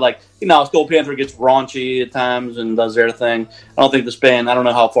enough. But like Steel Panther gets raunchy at times and does their thing. I don't think this band. I don't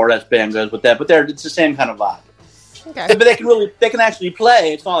know how far that band goes with that, but it's the same kind of vibe. Okay. But they can actually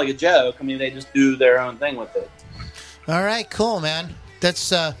play. It's not like a joke. I mean, they just do their own thing with it. All right, cool, man. That's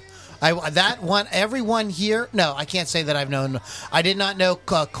that one. Everyone here. No, I can't say that I've known. I did not know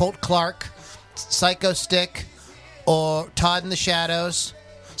Colt Clark, Psycho Stick, or Todd in the Shadows.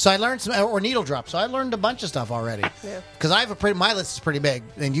 So I learned or Needle Drop. So I learned a bunch of stuff already. Yeah. Because my list is pretty big,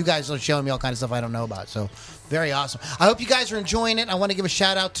 and you guys are showing me all kinds of stuff I don't know about. So Very awesome. I hope you guys are enjoying it. I want to give a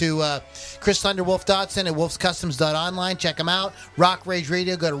shout out to Chris Thunderwolf Dodson at wolfscustoms.online. Check them out. Rock Rage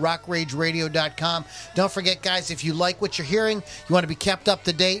Radio. Go to rockrageradio.com. Don't forget, guys, if you like what you're hearing, you want to be kept up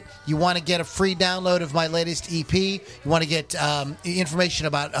to date, you want to get a free download of my latest EP, you want to get information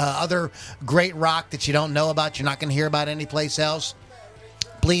about other great rock that you don't know about, you're not going to hear about anyplace else,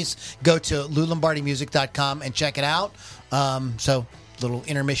 please go to loulombardimusic.com and check it out. Little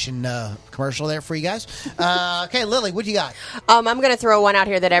intermission commercial there for you guys. Okay, Lily, what do you got? I'm going to throw one out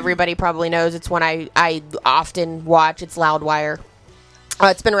here that everybody probably knows. It's one I often watch. It's Loudwire.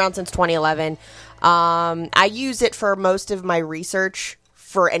 It's been around since 2011. I use it for most of my research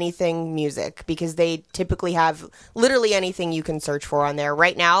for anything music because they typically have literally anything you can search for on there.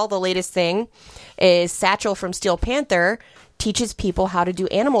 Right now, the latest thing is Satchel from Steel Panther teaches people how to do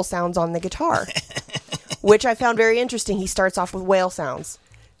animal sounds on the guitar. Which I found very interesting. He starts off with whale sounds.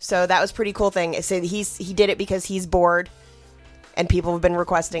 So that was a pretty cool thing. So he did it because he's bored, and people have been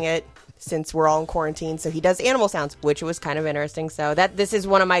requesting it since we're all in quarantine. So he does animal sounds, which was kind of interesting. So this is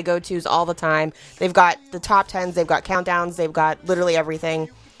one of my go-tos all the time. They've got the top 10s, they've got countdowns, they've got literally everything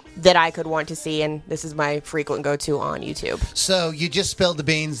that I could want to see, and this is my frequent go-to on YouTube. So you just spilled the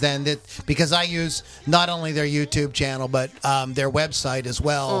beans then, because I use not only their YouTube channel, but their website as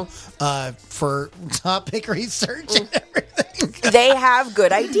well for topic research and everything. They have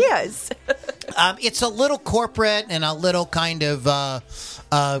good ideas. It's a little corporate and a little kind of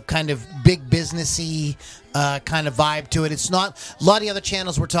big businessy kind of vibe to it. It's not a lot of the other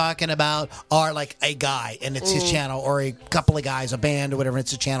channels we're talking about are like a guy and it's his channel, or a couple of guys, a band or whatever.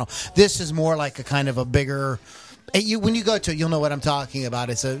 It's a channel. This is more like a kind of a bigger. When you go to it, you'll know what I'm talking about.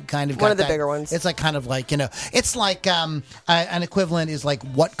 It's a kind of one of the bigger ones. It's like kind of like it's like an equivalent is like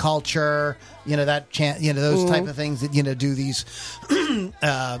What Culture, that those type of things that do these,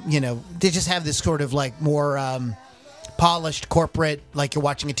 they just have this sort of like more polished corporate, like you're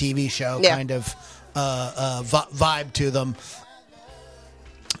watching a TV show kind of vibe to them.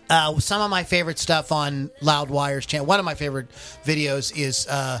 Some of my favorite stuff on Loudwire's channel. One of my favorite videos is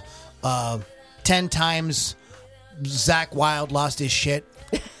 10 times Zach Wilde lost his shit.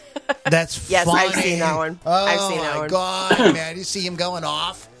 That's yes, funny. I've seen that one. Oh I've seen that my one. God, man! You see him going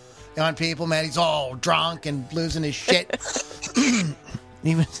off on people, man. He's all drunk and losing his shit.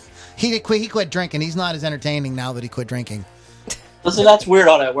 He quit drinking. He's not as entertaining now that he quit drinking. Listen, that's weird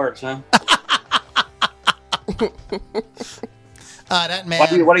how that works, huh? That man.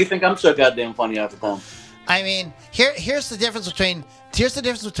 Why do you think I'm so goddamn funny half the time? I mean, here's the difference between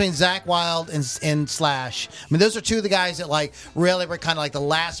Zach Wilde and Slash. I mean, those are two of the guys that like really were kind of like the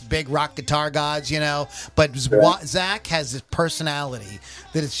last big rock guitar gods, But Zach has this personality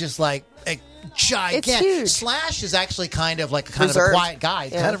that it's just like a gigantic. It's huge. Slash is actually kind of like a quiet guy,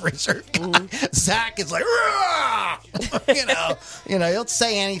 kind of reserved guy. Zach is like, he'll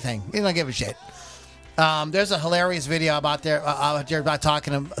say anything. He don't give a shit. There's a hilarious video out there about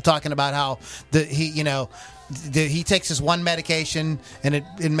talking about how he takes this one medication and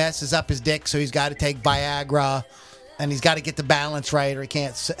it messes up his dick, so he's got to take Viagra, and he's got to get the balance right, or he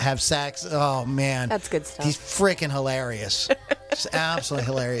can't have sex. Oh man, that's good stuff. He's freaking hilarious. Just absolutely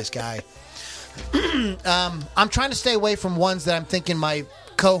hilarious guy. I'm trying to stay away from ones that I'm thinking my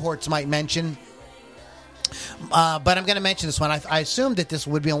cohorts might mention. But I'm going to mention this one. I assumed that this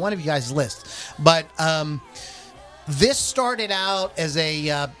would be on one of you guys' lists. But this started out as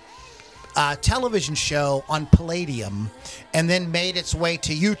a television show on Palladium and then made its way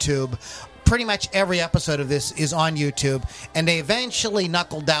to YouTube. Pretty much every episode of this is on YouTube. And they eventually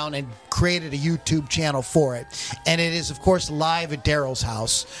knuckled down and created a YouTube channel for it. And it is, of course, live at Daryl's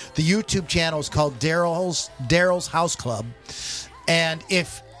house. The YouTube channel is called Daryl's House Club. And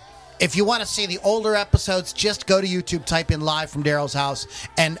if you want to see the older episodes, just go to YouTube, type in live from Daryl's house,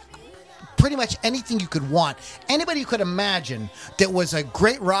 and pretty much anything you could want. Anybody you could imagine that was a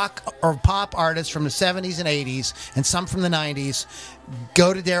great rock or pop artist from the 70s and 80s, and some from the 90s,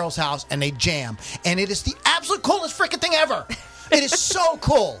 go to Daryl's house and they jam. And it is the absolute coolest freaking thing ever. It is so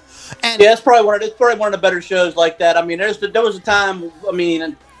cool. And yeah, it's probably one of the better shows like that. I mean, there was a time,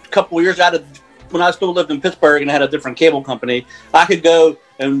 a couple of years out of when I still lived in Pittsburgh and had a different cable company, I could go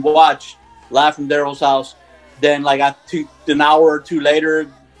and watch live from Daryl's house. Then, like, an hour or two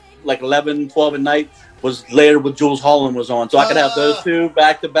later, like 11, 12 at night, was later with Jules Holland was on. So I could have those two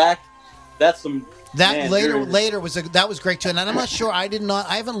back to back. That's some. Later was great too, and I'm not sure. I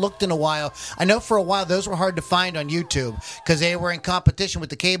haven't looked in a while. I know for a while those were hard to find on YouTube because they were in competition with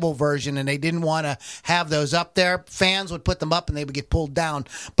the cable version, and they didn't want to have those up there. Fans would put them up, and they would get pulled down.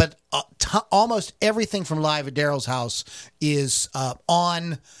 But almost everything from live at Daryl's house is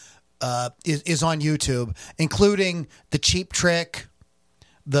on is on YouTube, including the Cheap Trick,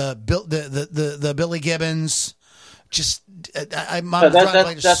 the Billy Gibbons. Just that's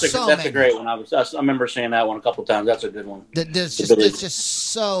a great one. I remember seeing that one a couple times. That's a good one. There's just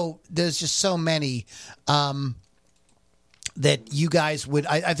so many that you guys would.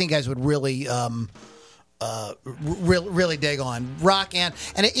 I think guys would really. Really dig on rock and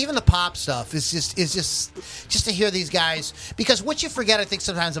even the pop stuff is just to hear these guys, because what you forget I think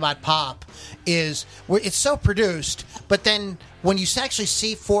sometimes about pop is where it's so produced, but then when you actually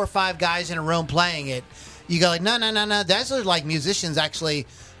see 4 or 5 guys in a room playing it, you go like no, those are like musicians actually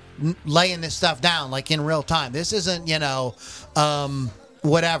laying this stuff down like in real time. This isn't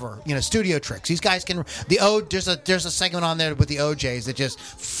whatever, studio tricks. These guys can. There's a segment on there with the OJs that just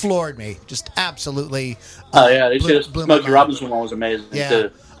floored me, just absolutely. Oh yeah, Smokey Robinson one was amazing. Yeah,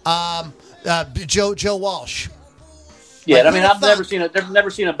 too. Joe Walsh. Yeah, like, I've never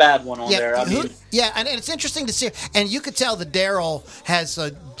seen a bad one on there. And it's interesting to see, and you could tell that Daryl has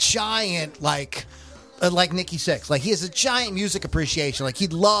a giant like Nikki Sixx. Like, he has a giant music appreciation. Like,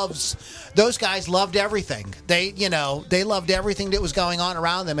 those guys loved everything. They loved everything that was going on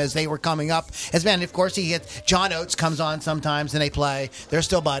around them as they were coming up. Of course, John Oates comes on sometimes and they play. They're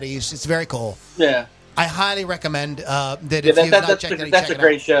still buddies. It's very cool. Yeah. I highly recommend that if you've not checked it out. That's a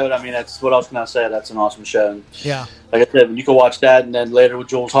great show. That's what else can I say? That's an awesome show. And yeah. Like I said, you can watch that, and then later with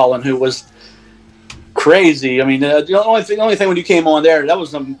Jules Holland, who was crazy. The only thing when you came on there, that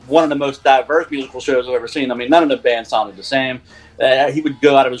was one of the most diverse musical shows I've ever seen. None of the bands sounded the same. He would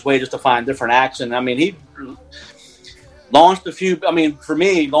go out of his way just to find different acts, and he launched a few. For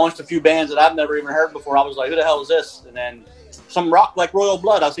me, launched a few bands that I've never even heard before. I was like, who the hell is this? And then some rock like Royal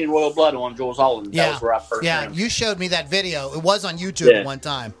Blood. I've seen Royal Blood on Jules Holland. Yeah. That was where I first heard him. You showed me that video. It was on YouTube at one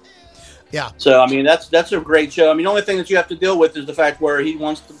time. Yeah. So that's a great show. The only thing that you have to deal with is the fact where he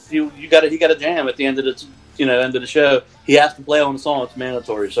wants to. He got a jam at the end of the show. He has to play on the song. It's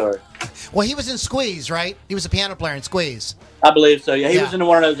mandatory. Sorry. Well, he was in Squeeze, right? He was a piano player in Squeeze. I believe so. Yeah, he was in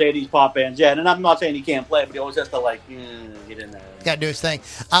one of those '80s pop bands. Yeah, and I'm not saying he can't play, but he always has to get in there. Got to do his thing.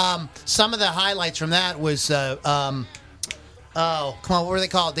 Some of the highlights from that was. Oh, come on, what were they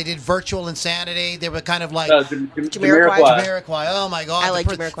called? They did Virtual Insanity. They were kind of like Jamiroquai. Oh my God, I like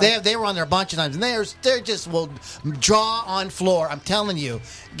Jamiroquai. They were on there a bunch of times, and they just will draw on floor. I'm telling you,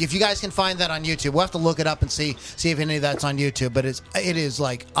 if you guys can find that on YouTube, we'll have to look it up and see if any of that's on YouTube. But it is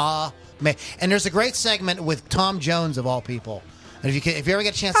like man. And there's a great segment with Tom Jones of all people. And if you ever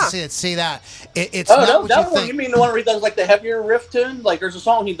get a chance to see that, it's not what you think. You mean the one where he does like the heavier riff tune? Like there's a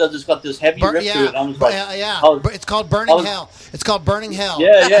song he does that's got this heavy riff to it. It's called Burning Hell. It's called Burning Hell.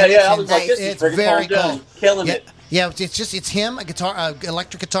 Yeah. I was like, this is very cool. Killing it. Yeah, it's him, a guitar,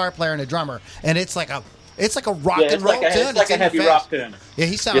 electric guitar player, and a drummer, and it's like a rock and roll tune. It's like a heavy rock tune. Yeah,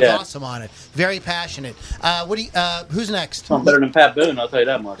 he sounds awesome on it. Very passionate. Who's next? I'm better than Pat Boone, I'll tell you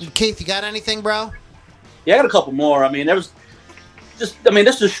that much. Keith, you got anything, bro? Yeah, I got a couple more.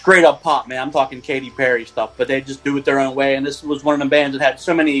 This is straight up pop, man. I'm talking Katy Perry stuff, but they just do it their own way. And this was one of the bands that had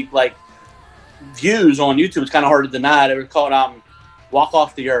so many views on YouTube. It's kind of hard to deny. They were called "Walk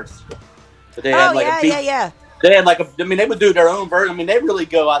Off the Earth." But they had yeah. They had they would do their own version. They really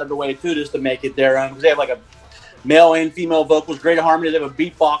go out of their way too just to make it their own. Because they have a male and female vocals, great harmony. They have a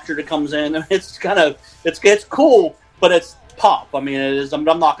beatboxer that comes in. It's it's cool, but it's pop. It is. I'm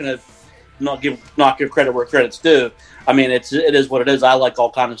not going to not give credit where credit's due. It is what it is. I like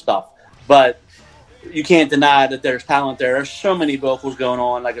all kind of stuff, but you can't deny that there's talent there. There's so many vocals going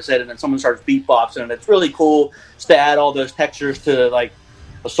on, like I said, and then someone starts beatboxing, and it's really cool just to add all those textures to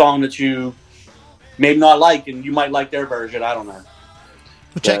a song that you maybe not like, and you might like their version. I don't know.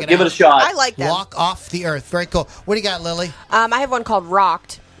 We'll check it out. Give it a shot. I like that. Walk Off the Earth. Very cool. What do you got, Lily? I have one called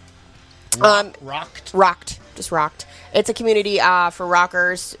Rocked. Rocked? Just Rocked. It's a community for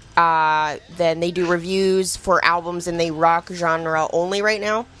rockers. Then they do reviews for albums, and they rock genre only right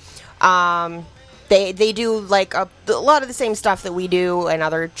now. They do a lot of the same stuff that we do and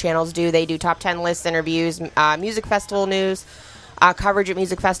other channels do. They do top 10 lists, interviews, music festival news, coverage at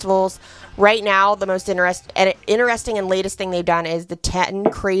music festivals. Right now, the most interesting and latest thing they've done is the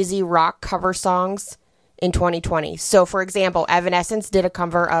 10 crazy rock cover songs in 2020. So, for example, Evanescence did a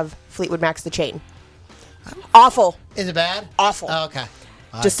cover of Fleetwood Mac's The Chain. Awful. Is it bad? Awful. Oh, okay.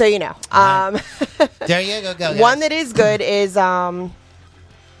 Just so you know. There you go. Guys. One that is good is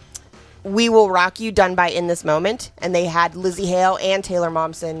We Will Rock You, done by In This Moment. And they had Lizzie Hale and Taylor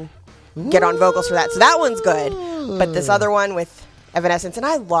Momsen get on vocals for that. So that one's good. But this other one with Evanescence, and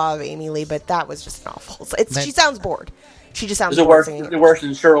I love Amy Lee, but that was just an awful. She sounds bored. She just sounds bored. Is it worse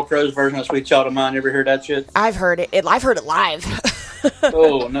than Sheryl Crow's version of Sweet Child of Mine? You ever heard that shit? I've heard it. I've heard it live.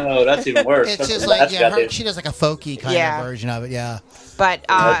 Oh no, that's even worse. It's That's just what like that's gotta do. she does like a folky kind of version of it. Yeah. But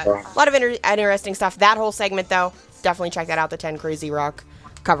that's a wrong. lot of interesting stuff. That whole segment, though, definitely check that out. The 10 Crazy Rock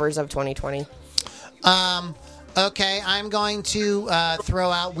covers of 2020. Okay, I'm going to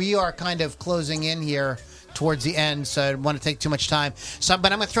throw out. We are kind of closing in here towards the end, so I don't want to take too much time.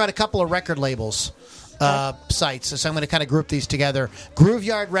 But I'm going to throw out a couple of record labels sites. So I'm going to kind of group these together.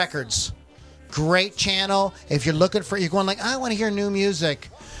 Grooveyard Records, great channel. If you're looking for, you're going like, I want to hear new music.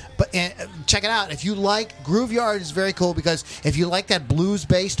 But check it out. If you like Grooveyard, is very cool because if you like that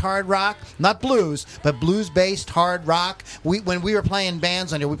blues-based hard rock, not blues, but blues-based hard rock. When we were playing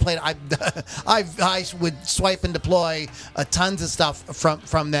bands on here, we played. I would swipe and deploy tons of stuff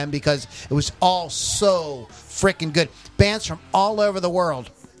from them because it was all so freaking good. Bands from all over the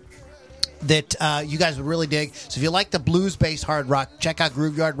world that you guys would really dig. So if you like the blues-based hard rock, check out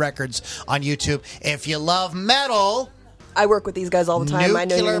Grooveyard Records on YouTube. If you love metal, I work with these guys all the time. I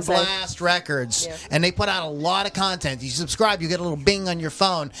know Nuclear you're Blast Records, Yeah. and they put out a lot of content. You subscribe, you get a little bing on your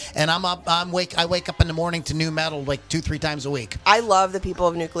phone, and I wake up in the morning to new metal like 2-3 times a week. I love the people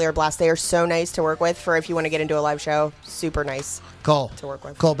of Nuclear Blast. They are so nice to work with. For if you want to get into a live show, super nice. Cool. To work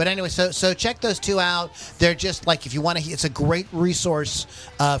with. Cool. But anyway, so check those two out. They're just like, if you want to, it's a great resource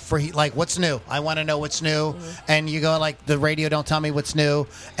for like what's new. I want to know what's new. Mm-hmm. And you go like, the radio don't tell me what's new,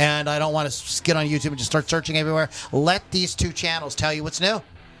 and I don't want to get on YouTube and just start searching everywhere. Let these two channels tell you what's new.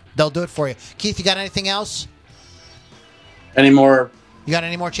 They'll do it for you. Keith, you got anything else? Any more? You got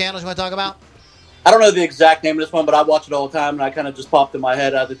any more channels you want to talk about? I don't know the exact name of this one, but I watch it all the time, and I kind of just popped in my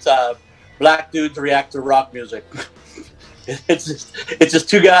head. It's Black Dudes React to Rock Music. It's just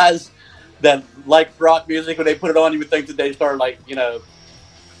two guys that like rock music. When they put it on, you would think that they start like,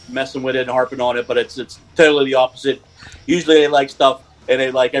 messing with it and harping on it, but it's totally the opposite. Usually they like stuff, and they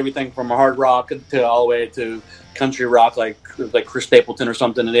like everything from hard rock to all the way to country rock, like Chris Stapleton or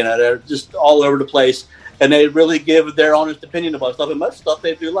something. And they're just all over the place, and they really give their honest opinion about stuff. And most stuff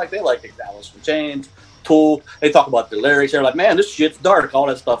they do, they like Alice in Chains, Tool. They talk about the lyrics. They're like, man, this shit's dark. All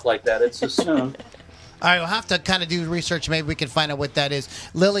that stuff like that. It's just. All right, we'll have to kind of do research. Maybe we can find out what that is.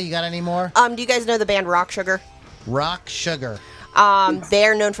 Lily, you got any more? Do you guys know the band Rock Sugar? Rock Sugar.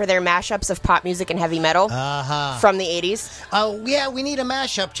 They're known for their mashups of pop music and heavy metal from the 80s. Oh, yeah, we need a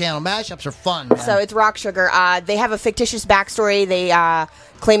mashup channel. Mashups are fun, man. So it's Rock Sugar. They have a fictitious backstory. They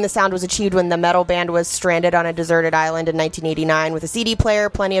claim the sound was achieved when the metal band was stranded on a deserted island in 1989 with a CD player,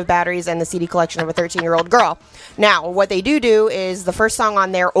 plenty of batteries, and the CD collection of a 13-year-old girl. Now, what they do is the first song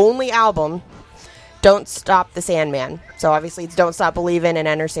on their only album, Don't Stop the Sandman. So obviously it's Don't Stop Believin' and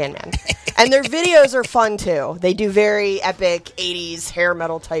Enter Sandman. And their videos are fun too. They do very epic 80s hair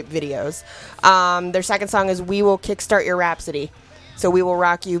metal type videos. Their second song is We Will Kickstart Your Rhapsody. So We Will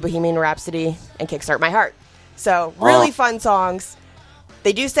Rock You, Bohemian Rhapsody, and Kickstart My Heart. So really fun songs.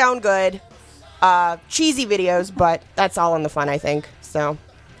 They do sound good. Cheesy videos, but that's all in the fun, I think. So...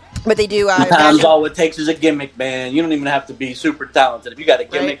 But they do. Sometimes all it takes is a gimmick, man. You don't even have to be super talented. If you got a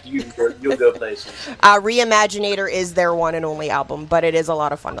gimmick, right? You'll go places. Reimaginator is their one and only album, but it is a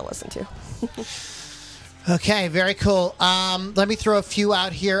lot of fun to listen to. Okay, very cool. Let me throw a few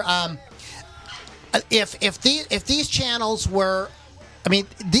out here. If these channels were,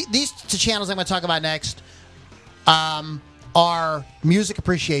 these two channels I'm going to talk about next are music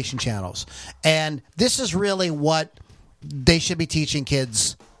appreciation channels, and this is really what they should be teaching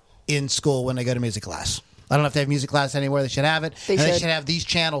kids in school when they go to music class. I don't know if they have music class anywhere. They should have it. They should have these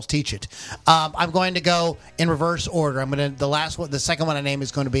channels teach it. I'm going to go in reverse order. The second one I name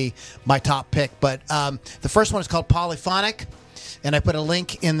is going to be my top pick. But the first one is called Polyphonic, and I put a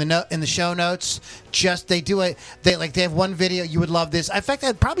link in the show notes. They have one video. You would love this. In fact,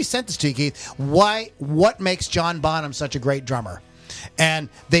 I probably sent this to you, Keith. What makes John Bonham such a great drummer? And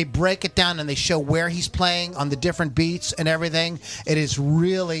they break it down and they show where he's playing on the different beats and everything. It is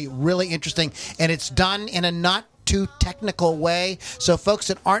really, really interesting. And it's done in a not too technical way. So folks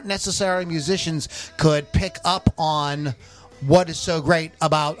that aren't necessarily musicians could pick up on what is so great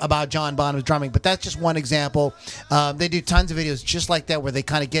about John Bonham's drumming. But that's just one example. They do tons of videos just like that where they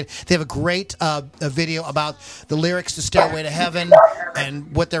kind of they have a great a video about the lyrics to Stairway to Heaven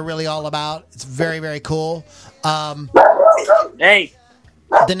and what they're really all about. It's very, very cool. Hey.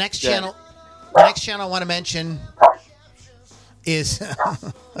 The next channel I want to mention is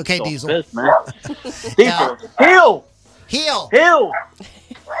okay, Don't Diesel. piss, man. Diesel. Heel.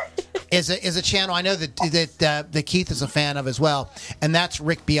 Is a channel I know that Keith is a fan of as well, and that's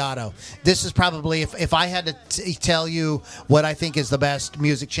Rick Beato. This is probably if I had to tell you what I think is the best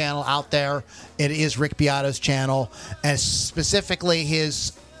music channel out there, it is Rick Beato's channel, and specifically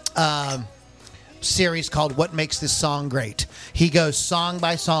his series called What Makes This Song Great. He goes song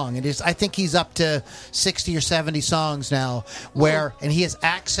by song. I think he's up to 60 or 70 songs now and he has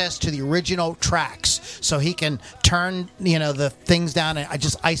access to the original tracks, so he can turn, the things down and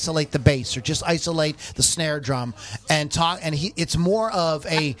just isolate the bass or just isolate the snare drum and talk. And it's more of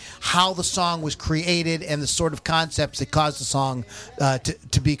how the song was created and the sort of concepts that caused the song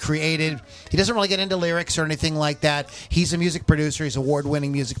to be created. He doesn't really get into lyrics or anything like that. He's a music producer. He's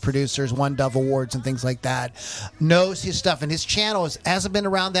award-winning music producer. He's won Dove Awards and things like that. Knows his stuff, and his channel hasn't been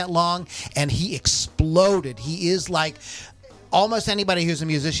around that long, and he exploded. He is like almost anybody who's a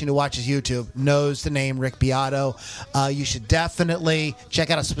musician who watches YouTube knows the name Rick Beato. You should definitely check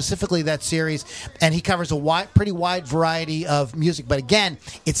out specifically that series, and he covers a pretty wide variety of music. But again,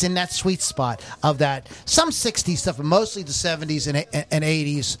 it's in that sweet spot of that some 60s stuff, but mostly the 70s and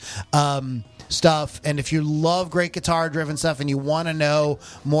 80s. Stuff. And if you love great guitar driven stuff and you want to know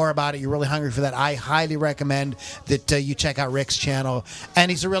more about it, you're really hungry for that, I highly recommend that you check out Rick's channel. And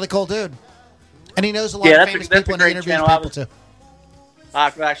he's a really cool dude, and he knows a lot of famous people and he interviews people too.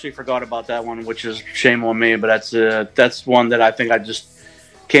 I actually forgot about that one, which is shame on me, but that's one that I think I just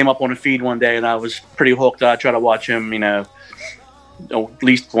came up on a feed one day and I was pretty hooked. I try to watch him at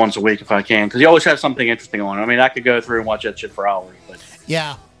least once a week if I can, because he always has something interesting on. I mean, I could go through and watch that shit for hours, but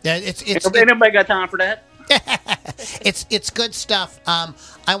yeah. Anybody got time for that? It's good stuff.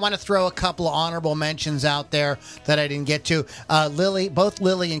 I want to throw a couple of honorable mentions out there that I didn't get to. Both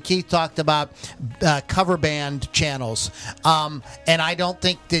Lily and Keith talked about cover band channels, and I don't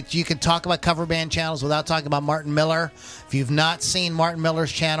think that you can talk about cover band channels without talking about Martin Miller. If you've not seen Martin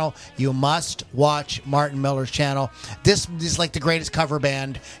Miller's channel, you must watch Martin Miller's channel. This is like the greatest cover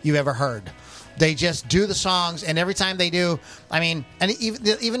band you've ever heard. They just do the songs, and every time they do, and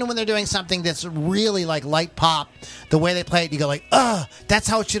even when they're doing something that's really like light pop, the way they play it, you go like, that's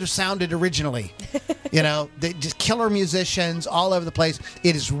how it should have sounded originally. They just killer musicians all over the place.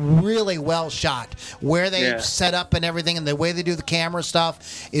 It is really well shot. Where they set up and everything, and the way they do the camera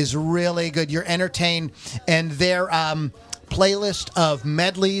stuff is really good. You're entertained, and their playlist of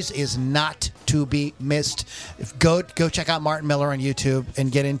medleys is not to be missed. Go check out Martin Miller on YouTube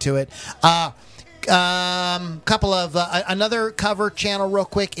and get into it. Couple of another cover channel real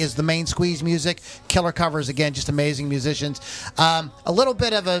quick is the Main Squeeze Music. Killer covers, again, just amazing musicians. A little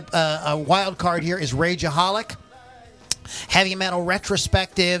bit of a wild card here is Rageaholic. Heavy metal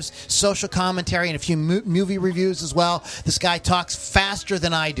retrospectives, social commentary, and a few movie reviews as well. This guy talks faster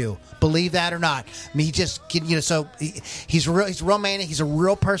than I do, believe that or not. He just, so he's romantic. He's a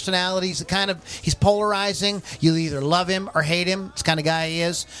real personality. He's polarizing. You either love him or hate him. It's the kind of guy he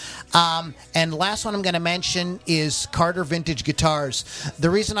is. And the last one I'm going to mention is Carter Vintage Guitars. The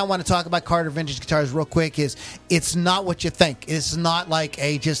reason I want to talk about Carter Vintage Guitars real quick is it's not what you think. It's not like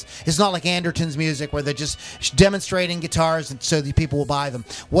Anderton's music where they're just demonstrating guitars and so the people will buy them.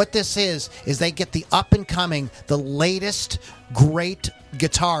 What this is they get the up and coming, the latest great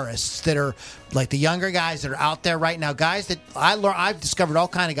guitarists that are like the younger guys that are out there right now, guys that I've discovered all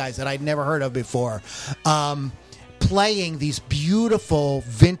kind of guys that I'd never heard of before, playing these beautiful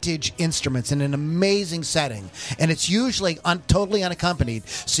vintage instruments in an amazing setting, and it's usually totally unaccompanied,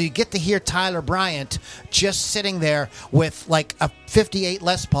 so you get to hear Tyler Bryant just sitting there with like a 58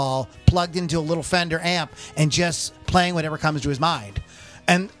 Les Paul plugged into a little Fender amp and just playing whatever comes to his mind.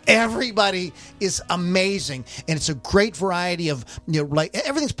 And everybody is amazing, and it's a great variety of, like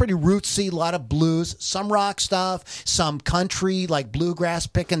everything's pretty rootsy, a lot of blues, some rock stuff, some country like bluegrass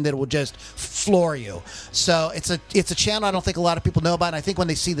picking that will just floor you. So it's a channel I don't think a lot of people know about. And I think when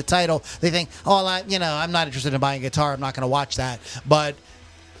they see the title, they think, I'm not interested in buying a guitar. I'm not going to watch that. But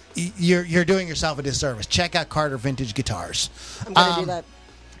you're doing yourself a disservice. Check out Carter Vintage Guitars. I'm going to do that.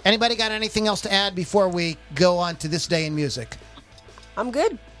 Anybody got anything else to add before we go on to This Day in Music? I'm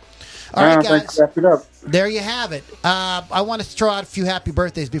good. All right, guys. Wrap it up. There you have it. I want to throw out a few happy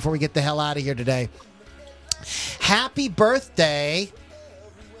birthdays before we get the hell out of here today. Happy birthday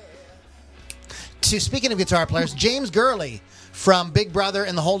to, speaking of guitar players, James Gurley from Big Brother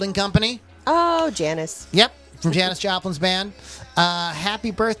and the Holding Company. Oh, Janice. Yep, from Janis Joplin's band.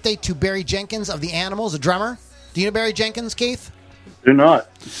 Happy birthday to Barry Jenkins of The Animals, a drummer. Do you know Barry Jenkins, Keith? Do not.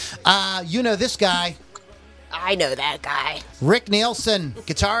 You know this guy. I know that guy. Rick Nielsen,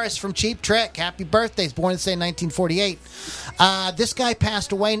 guitarist from Cheap Trick. Happy birthday. He's born in, say, 1948. This guy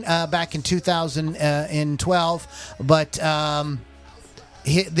passed away back in 2012, but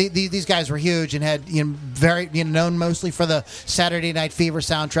these guys were huge and had very known mostly for the Saturday Night Fever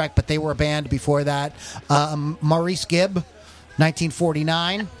soundtrack, but they were a band before that. Maurice Gibb,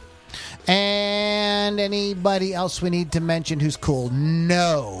 1949. And anybody else we need to mention who's cool?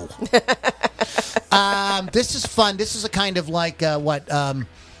 No. This is fun. This is a kind of like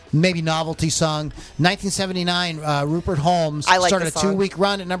maybe novelty song. 1979, Rupert Holmes started a 2-week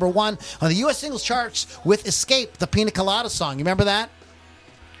run at number 1 on the U.S. singles charts with "Escape," the Pina Colada song. You remember that?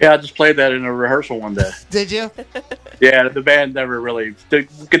 Yeah, I just played that in a rehearsal one day. Did you? Yeah, the band the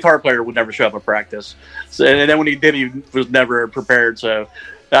guitar player would never show up at practice. So, and then when he did, he was never prepared. So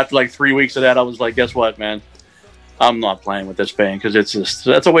after like 3 weeks of that, I was like, guess what, man? I'm not playing with this band because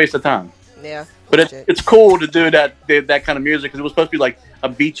that's a waste of time. Yeah. But it's cool to do that kind of music because it was supposed to be like a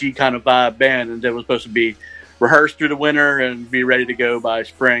beachy kind of vibe band, and it was supposed to be rehearsed through the winter and be ready to go by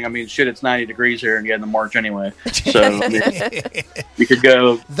spring. I mean, shit, it's 90 degrees here in the end of March anyway. So I mean, you could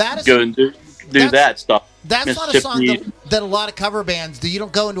go and do that stuff. That's not a song that a lot of cover bands do. You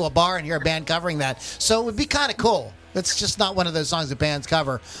don't go into a bar and hear a band covering that. So it would be kind of cool. It's just not one of those songs that bands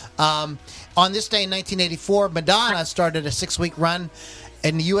cover. On this day in 1984, Madonna started a 6-week run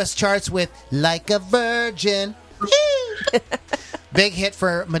in the U.S. charts with "Like a Virgin." Big hit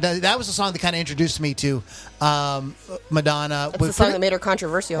for Madonna. That was the song that kind of introduced me to Madonna. That's the song that made her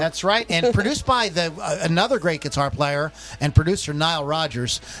controversial. That's right. And produced by another great guitar player and producer, Nile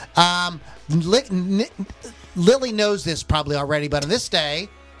Rodgers. Lily knows this probably already, but on this day,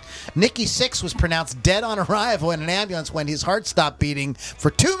 Nikki Sixx was pronounced dead on arrival in an ambulance when his heart stopped beating for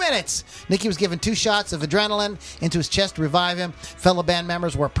 2 minutes. Nikki was given 2 shots of adrenaline into his chest to revive him. Fellow band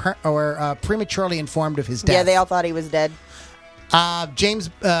members were prematurely informed of his death. Yeah, they all thought he was dead. James,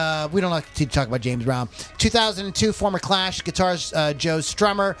 we don't like to talk about James Brown. 2002, former Clash guitarist Joe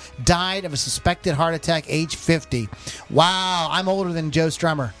Strummer died of a suspected heart attack, age 50. Wow, I'm older than Joe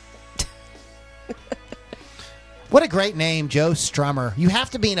Strummer. What a great name, Joe Strummer. You have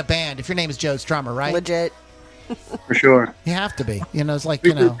to be in a band if your name is Joe Strummer, right? Legit. For sure. You have to be. It's like,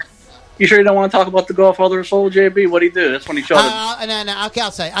 You sure you don't want to talk about the Godfather of Soul, JB? What'd he do? That's when he shot it. No. Okay,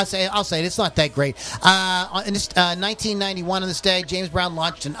 I'll say it. It's not that great. In 1991, on this day, James Brown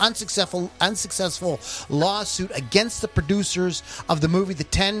launched an unsuccessful lawsuit against the producers of the movie The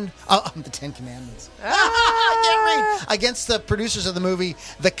Ten Commandments. I can't read. Against the producers of the movie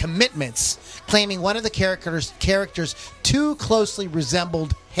The Commitments, claiming one of the characters too closely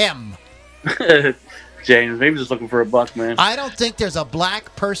resembled him. James, maybe just looking for a buck, man. I don't think there's a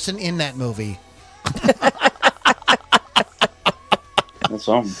black person in that movie. That's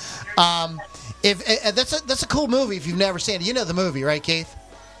something. That's a cool movie if you've never seen it. You know the movie, right, Keith?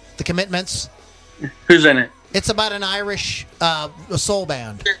 The Commitments. Who's in it? It's about an Irish soul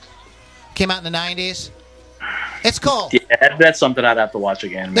band. Came out in the 90s. It's cool. Yeah, that's something I'd have to watch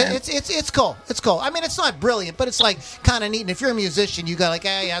again, man. It's cool. It's cool. I mean, it's not brilliant, but it's like kind of neat. And if you're a musician, you go like,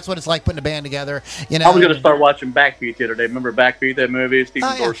 yeah, that's what it's like putting a band together. I was going to start watching Backbeat the other day. Remember Backbeat, that movie? Stephen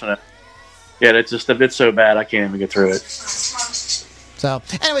Dorson. Yeah, it's so bad I can't even get through it. So,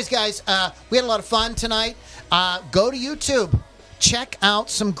 anyways, guys, we had a lot of fun tonight. Go to YouTube, check out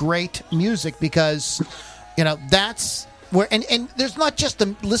some great music because, that's. And there's not just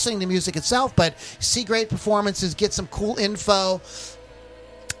the listening to music itself, but see great performances, get some cool info.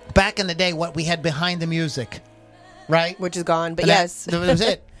 Back in the day, what we had behind the music, right? Which is gone, but yes. That was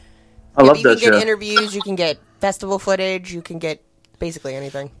it. I love that show. You can get interviews, you can get festival footage, you can get basically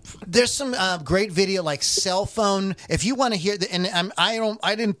anything. There's some great video, like cell phone. If you want to hear,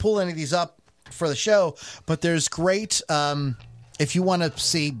 I didn't pull any of these up for the show, but there's great, if you want to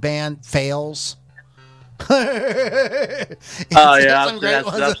see band fails. That's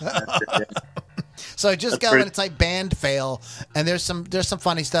So just go and type band fail, and there's some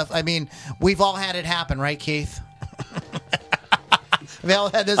funny stuff. I mean, we've all had it happen, right, Keith? We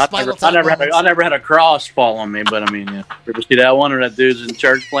all had this. I never had a cross fall on me, but I mean, you ever see that one, or that dude's in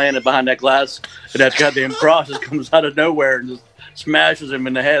church playing it behind that glass, and that goddamn cross just comes out of nowhere and just smashes him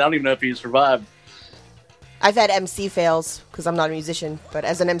in the head. I don't even know if he survived. I've had MC fails because I'm not a musician, but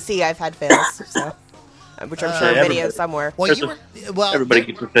as an MC, I've had fails. So. Which I'm sure a video somewhere. Everybody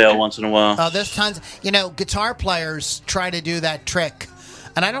gets a fail once in a while. There's tons. Guitar players try to do that trick,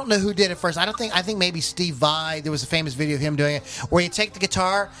 and I don't know who did it first. I think maybe Steve Vai. There was a famous video of him doing it, where you take the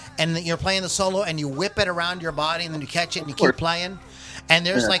guitar and you're playing the solo, and you whip it around your body, and then you catch it and you keep playing. And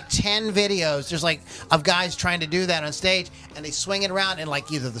there's like 10 videos. There's like of guys trying to do that on stage, and they swing it around, and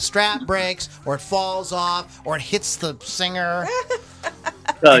like either the strap breaks, or it falls off, or it hits the singer.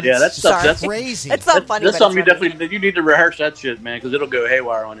 Oh yeah, that's crazy. It's not funny. That's something you need to rehearse that shit, man, because it'll go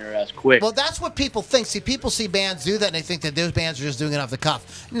haywire on your ass quick. Well, that's what people think. See, people see bands do that, and they think that those bands are just doing it off the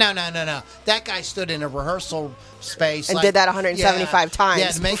cuff. No. That guy stood in a rehearsal space and did that 175 times. Yeah,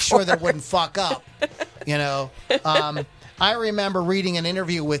 to make sure that it wouldn't fuck up. I remember reading an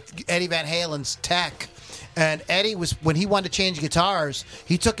interview with Eddie Van Halen's tech, And Eddie was, when he wanted to change guitars,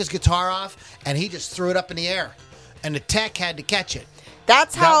 he took his guitar off and he just threw it up in the air. And the tech had to catch it.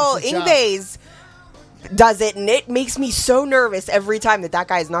 That's how Ingves does it, and it makes me so nervous every time that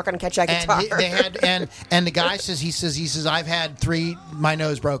guy is not going to catch that guitar. And the guy says, I've had my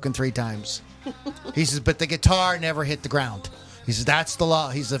nose broken 3 times. He says, but the guitar never hit the ground. He says, that's the law.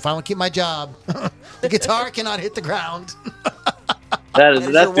 He says, if I want to keep my job, the guitar cannot hit the ground.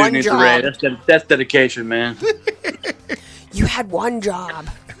 That dude needs a raise. That's dedication, man. You had one job.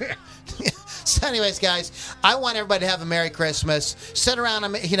 So anyways, guys, I want everybody to have a Merry Christmas. Sit around,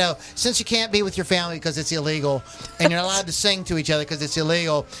 since you can't be with your family because it's illegal, and you're not allowed to sing to each other because it's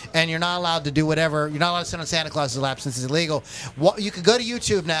illegal, and you're not allowed to do whatever, you're not allowed to sit on Santa Claus's lap since it's illegal. You could go to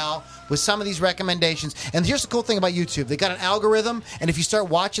YouTube now with some of these recommendations. And here's the cool thing about YouTube. They got an algorithm, and if you start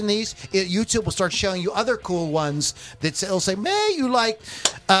watching these, YouTube will start showing you other cool ones it'll say, "May you like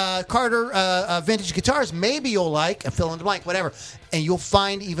Carter vintage guitars. Maybe you'll like," and fill in the blank, whatever. And you'll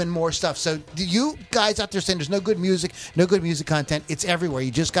find even more stuff. So you guys out there saying there's no good music content, it's everywhere.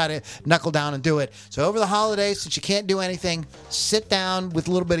 You just got to knuckle down and do it. So over the holidays, since you can't do anything, sit down with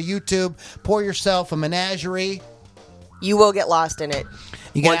a little bit of YouTube, pour yourself a menagerie. You will get lost in it.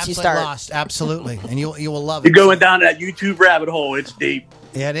 You get once you start. Lost, absolutely, and you will love it. You're going down that YouTube rabbit hole. It's deep.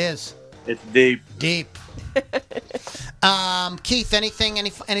 Yeah, it is. It's deep. Deep. Keith,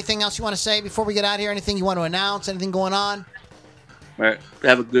 anything else you want to say before we get out of here? Anything you want to announce? Anything going on? All right.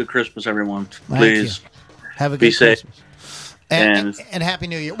 Have a good Christmas, everyone. Please. Have a good Christmas. Safe. And Happy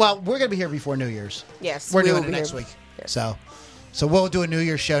New Year. Well, we're going to be here before New Year's. Yes. We're doing it next week. Yes. So we'll do a New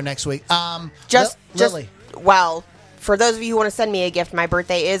Year's show next week. Lily. Well, for those of you who want to send me a gift, my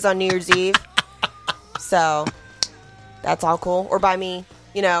birthday is on New Year's Eve. So that's all cool. Or buy me,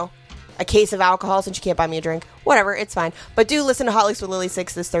 a case of alcohol since you can't buy me a drink. Whatever, it's fine. But do listen to Hot Licks with Lily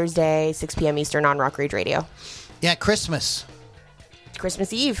 6 this Thursday, 6 p.m. Eastern on Rock Rage Radio. Yeah, Christmas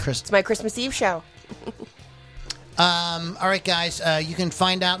Eve. It's my Christmas Eve show. All right, guys. You can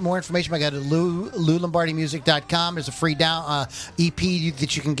find out more information by going to LouLombardiMusic.com. There's a free EP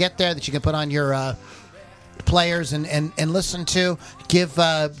that you can get there that you can put on your players and listen to.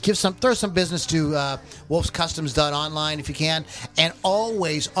 Throw some business to wolfscustoms.online if you can, and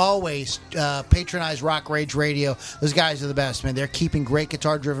always patronize Rock Rage Radio. Those guys are the best, man. They're keeping great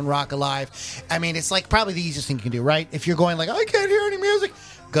guitar driven rock alive. I mean, it's like probably the easiest thing you can do, right? If you're going like, I can't hear any music,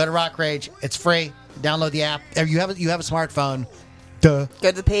 go to Rock Rage. It's free. Download the app. You have a smartphone. Duh. Go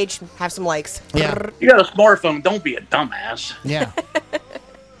to the page, have some likes. Yeah. You got a smartphone, don't be a dumbass. Yeah.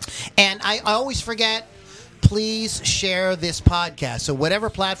 And I always forget, please share this podcast. So whatever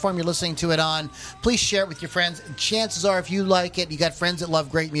platform you're listening to it on, please share it with your friends. Chances are, if you like it, you got friends that love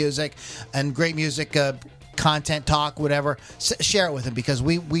great music and great music content, talk, whatever, share it with them, because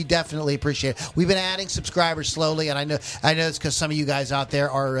we definitely appreciate it. We've been adding subscribers slowly, and I know it's because some of you guys out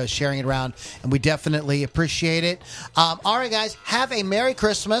there are sharing it around, and we definitely appreciate it. All right, guys, have a Merry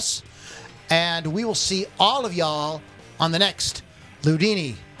Christmas, and we will see all of y'all on the next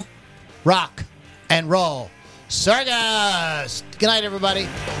Ludini Rock and Roll Circus. Good night, everybody.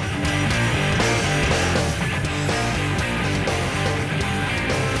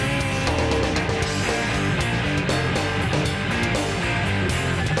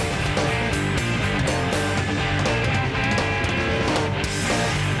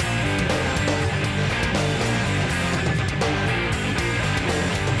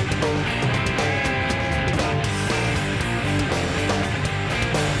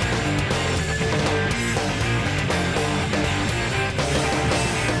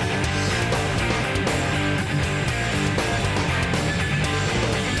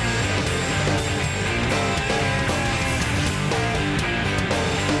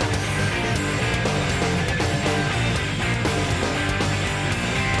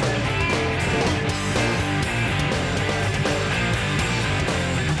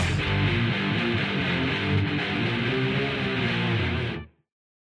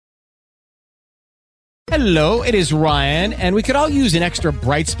 Hello, it is Ryan, and we could all use an extra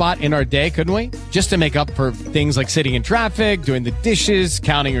bright spot in our day, couldn't we? Just to make up for things like sitting in traffic, doing the dishes,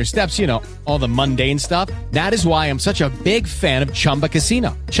 counting your steps, all the mundane stuff. That is why I'm such a big fan of Chumba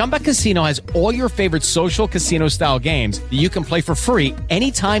Casino. Chumba Casino has all your favorite social casino-style games that you can play for free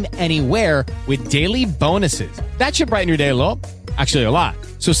anytime, anywhere with daily bonuses. That should brighten your day a little. Actually, a lot.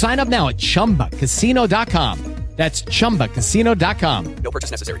 So sign up now at ChumbaCasino.com. That's ChumbaCasino.com. No purchase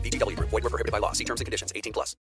necessary. VGW Group. Void where prohibited by law. See terms and conditions. 18+.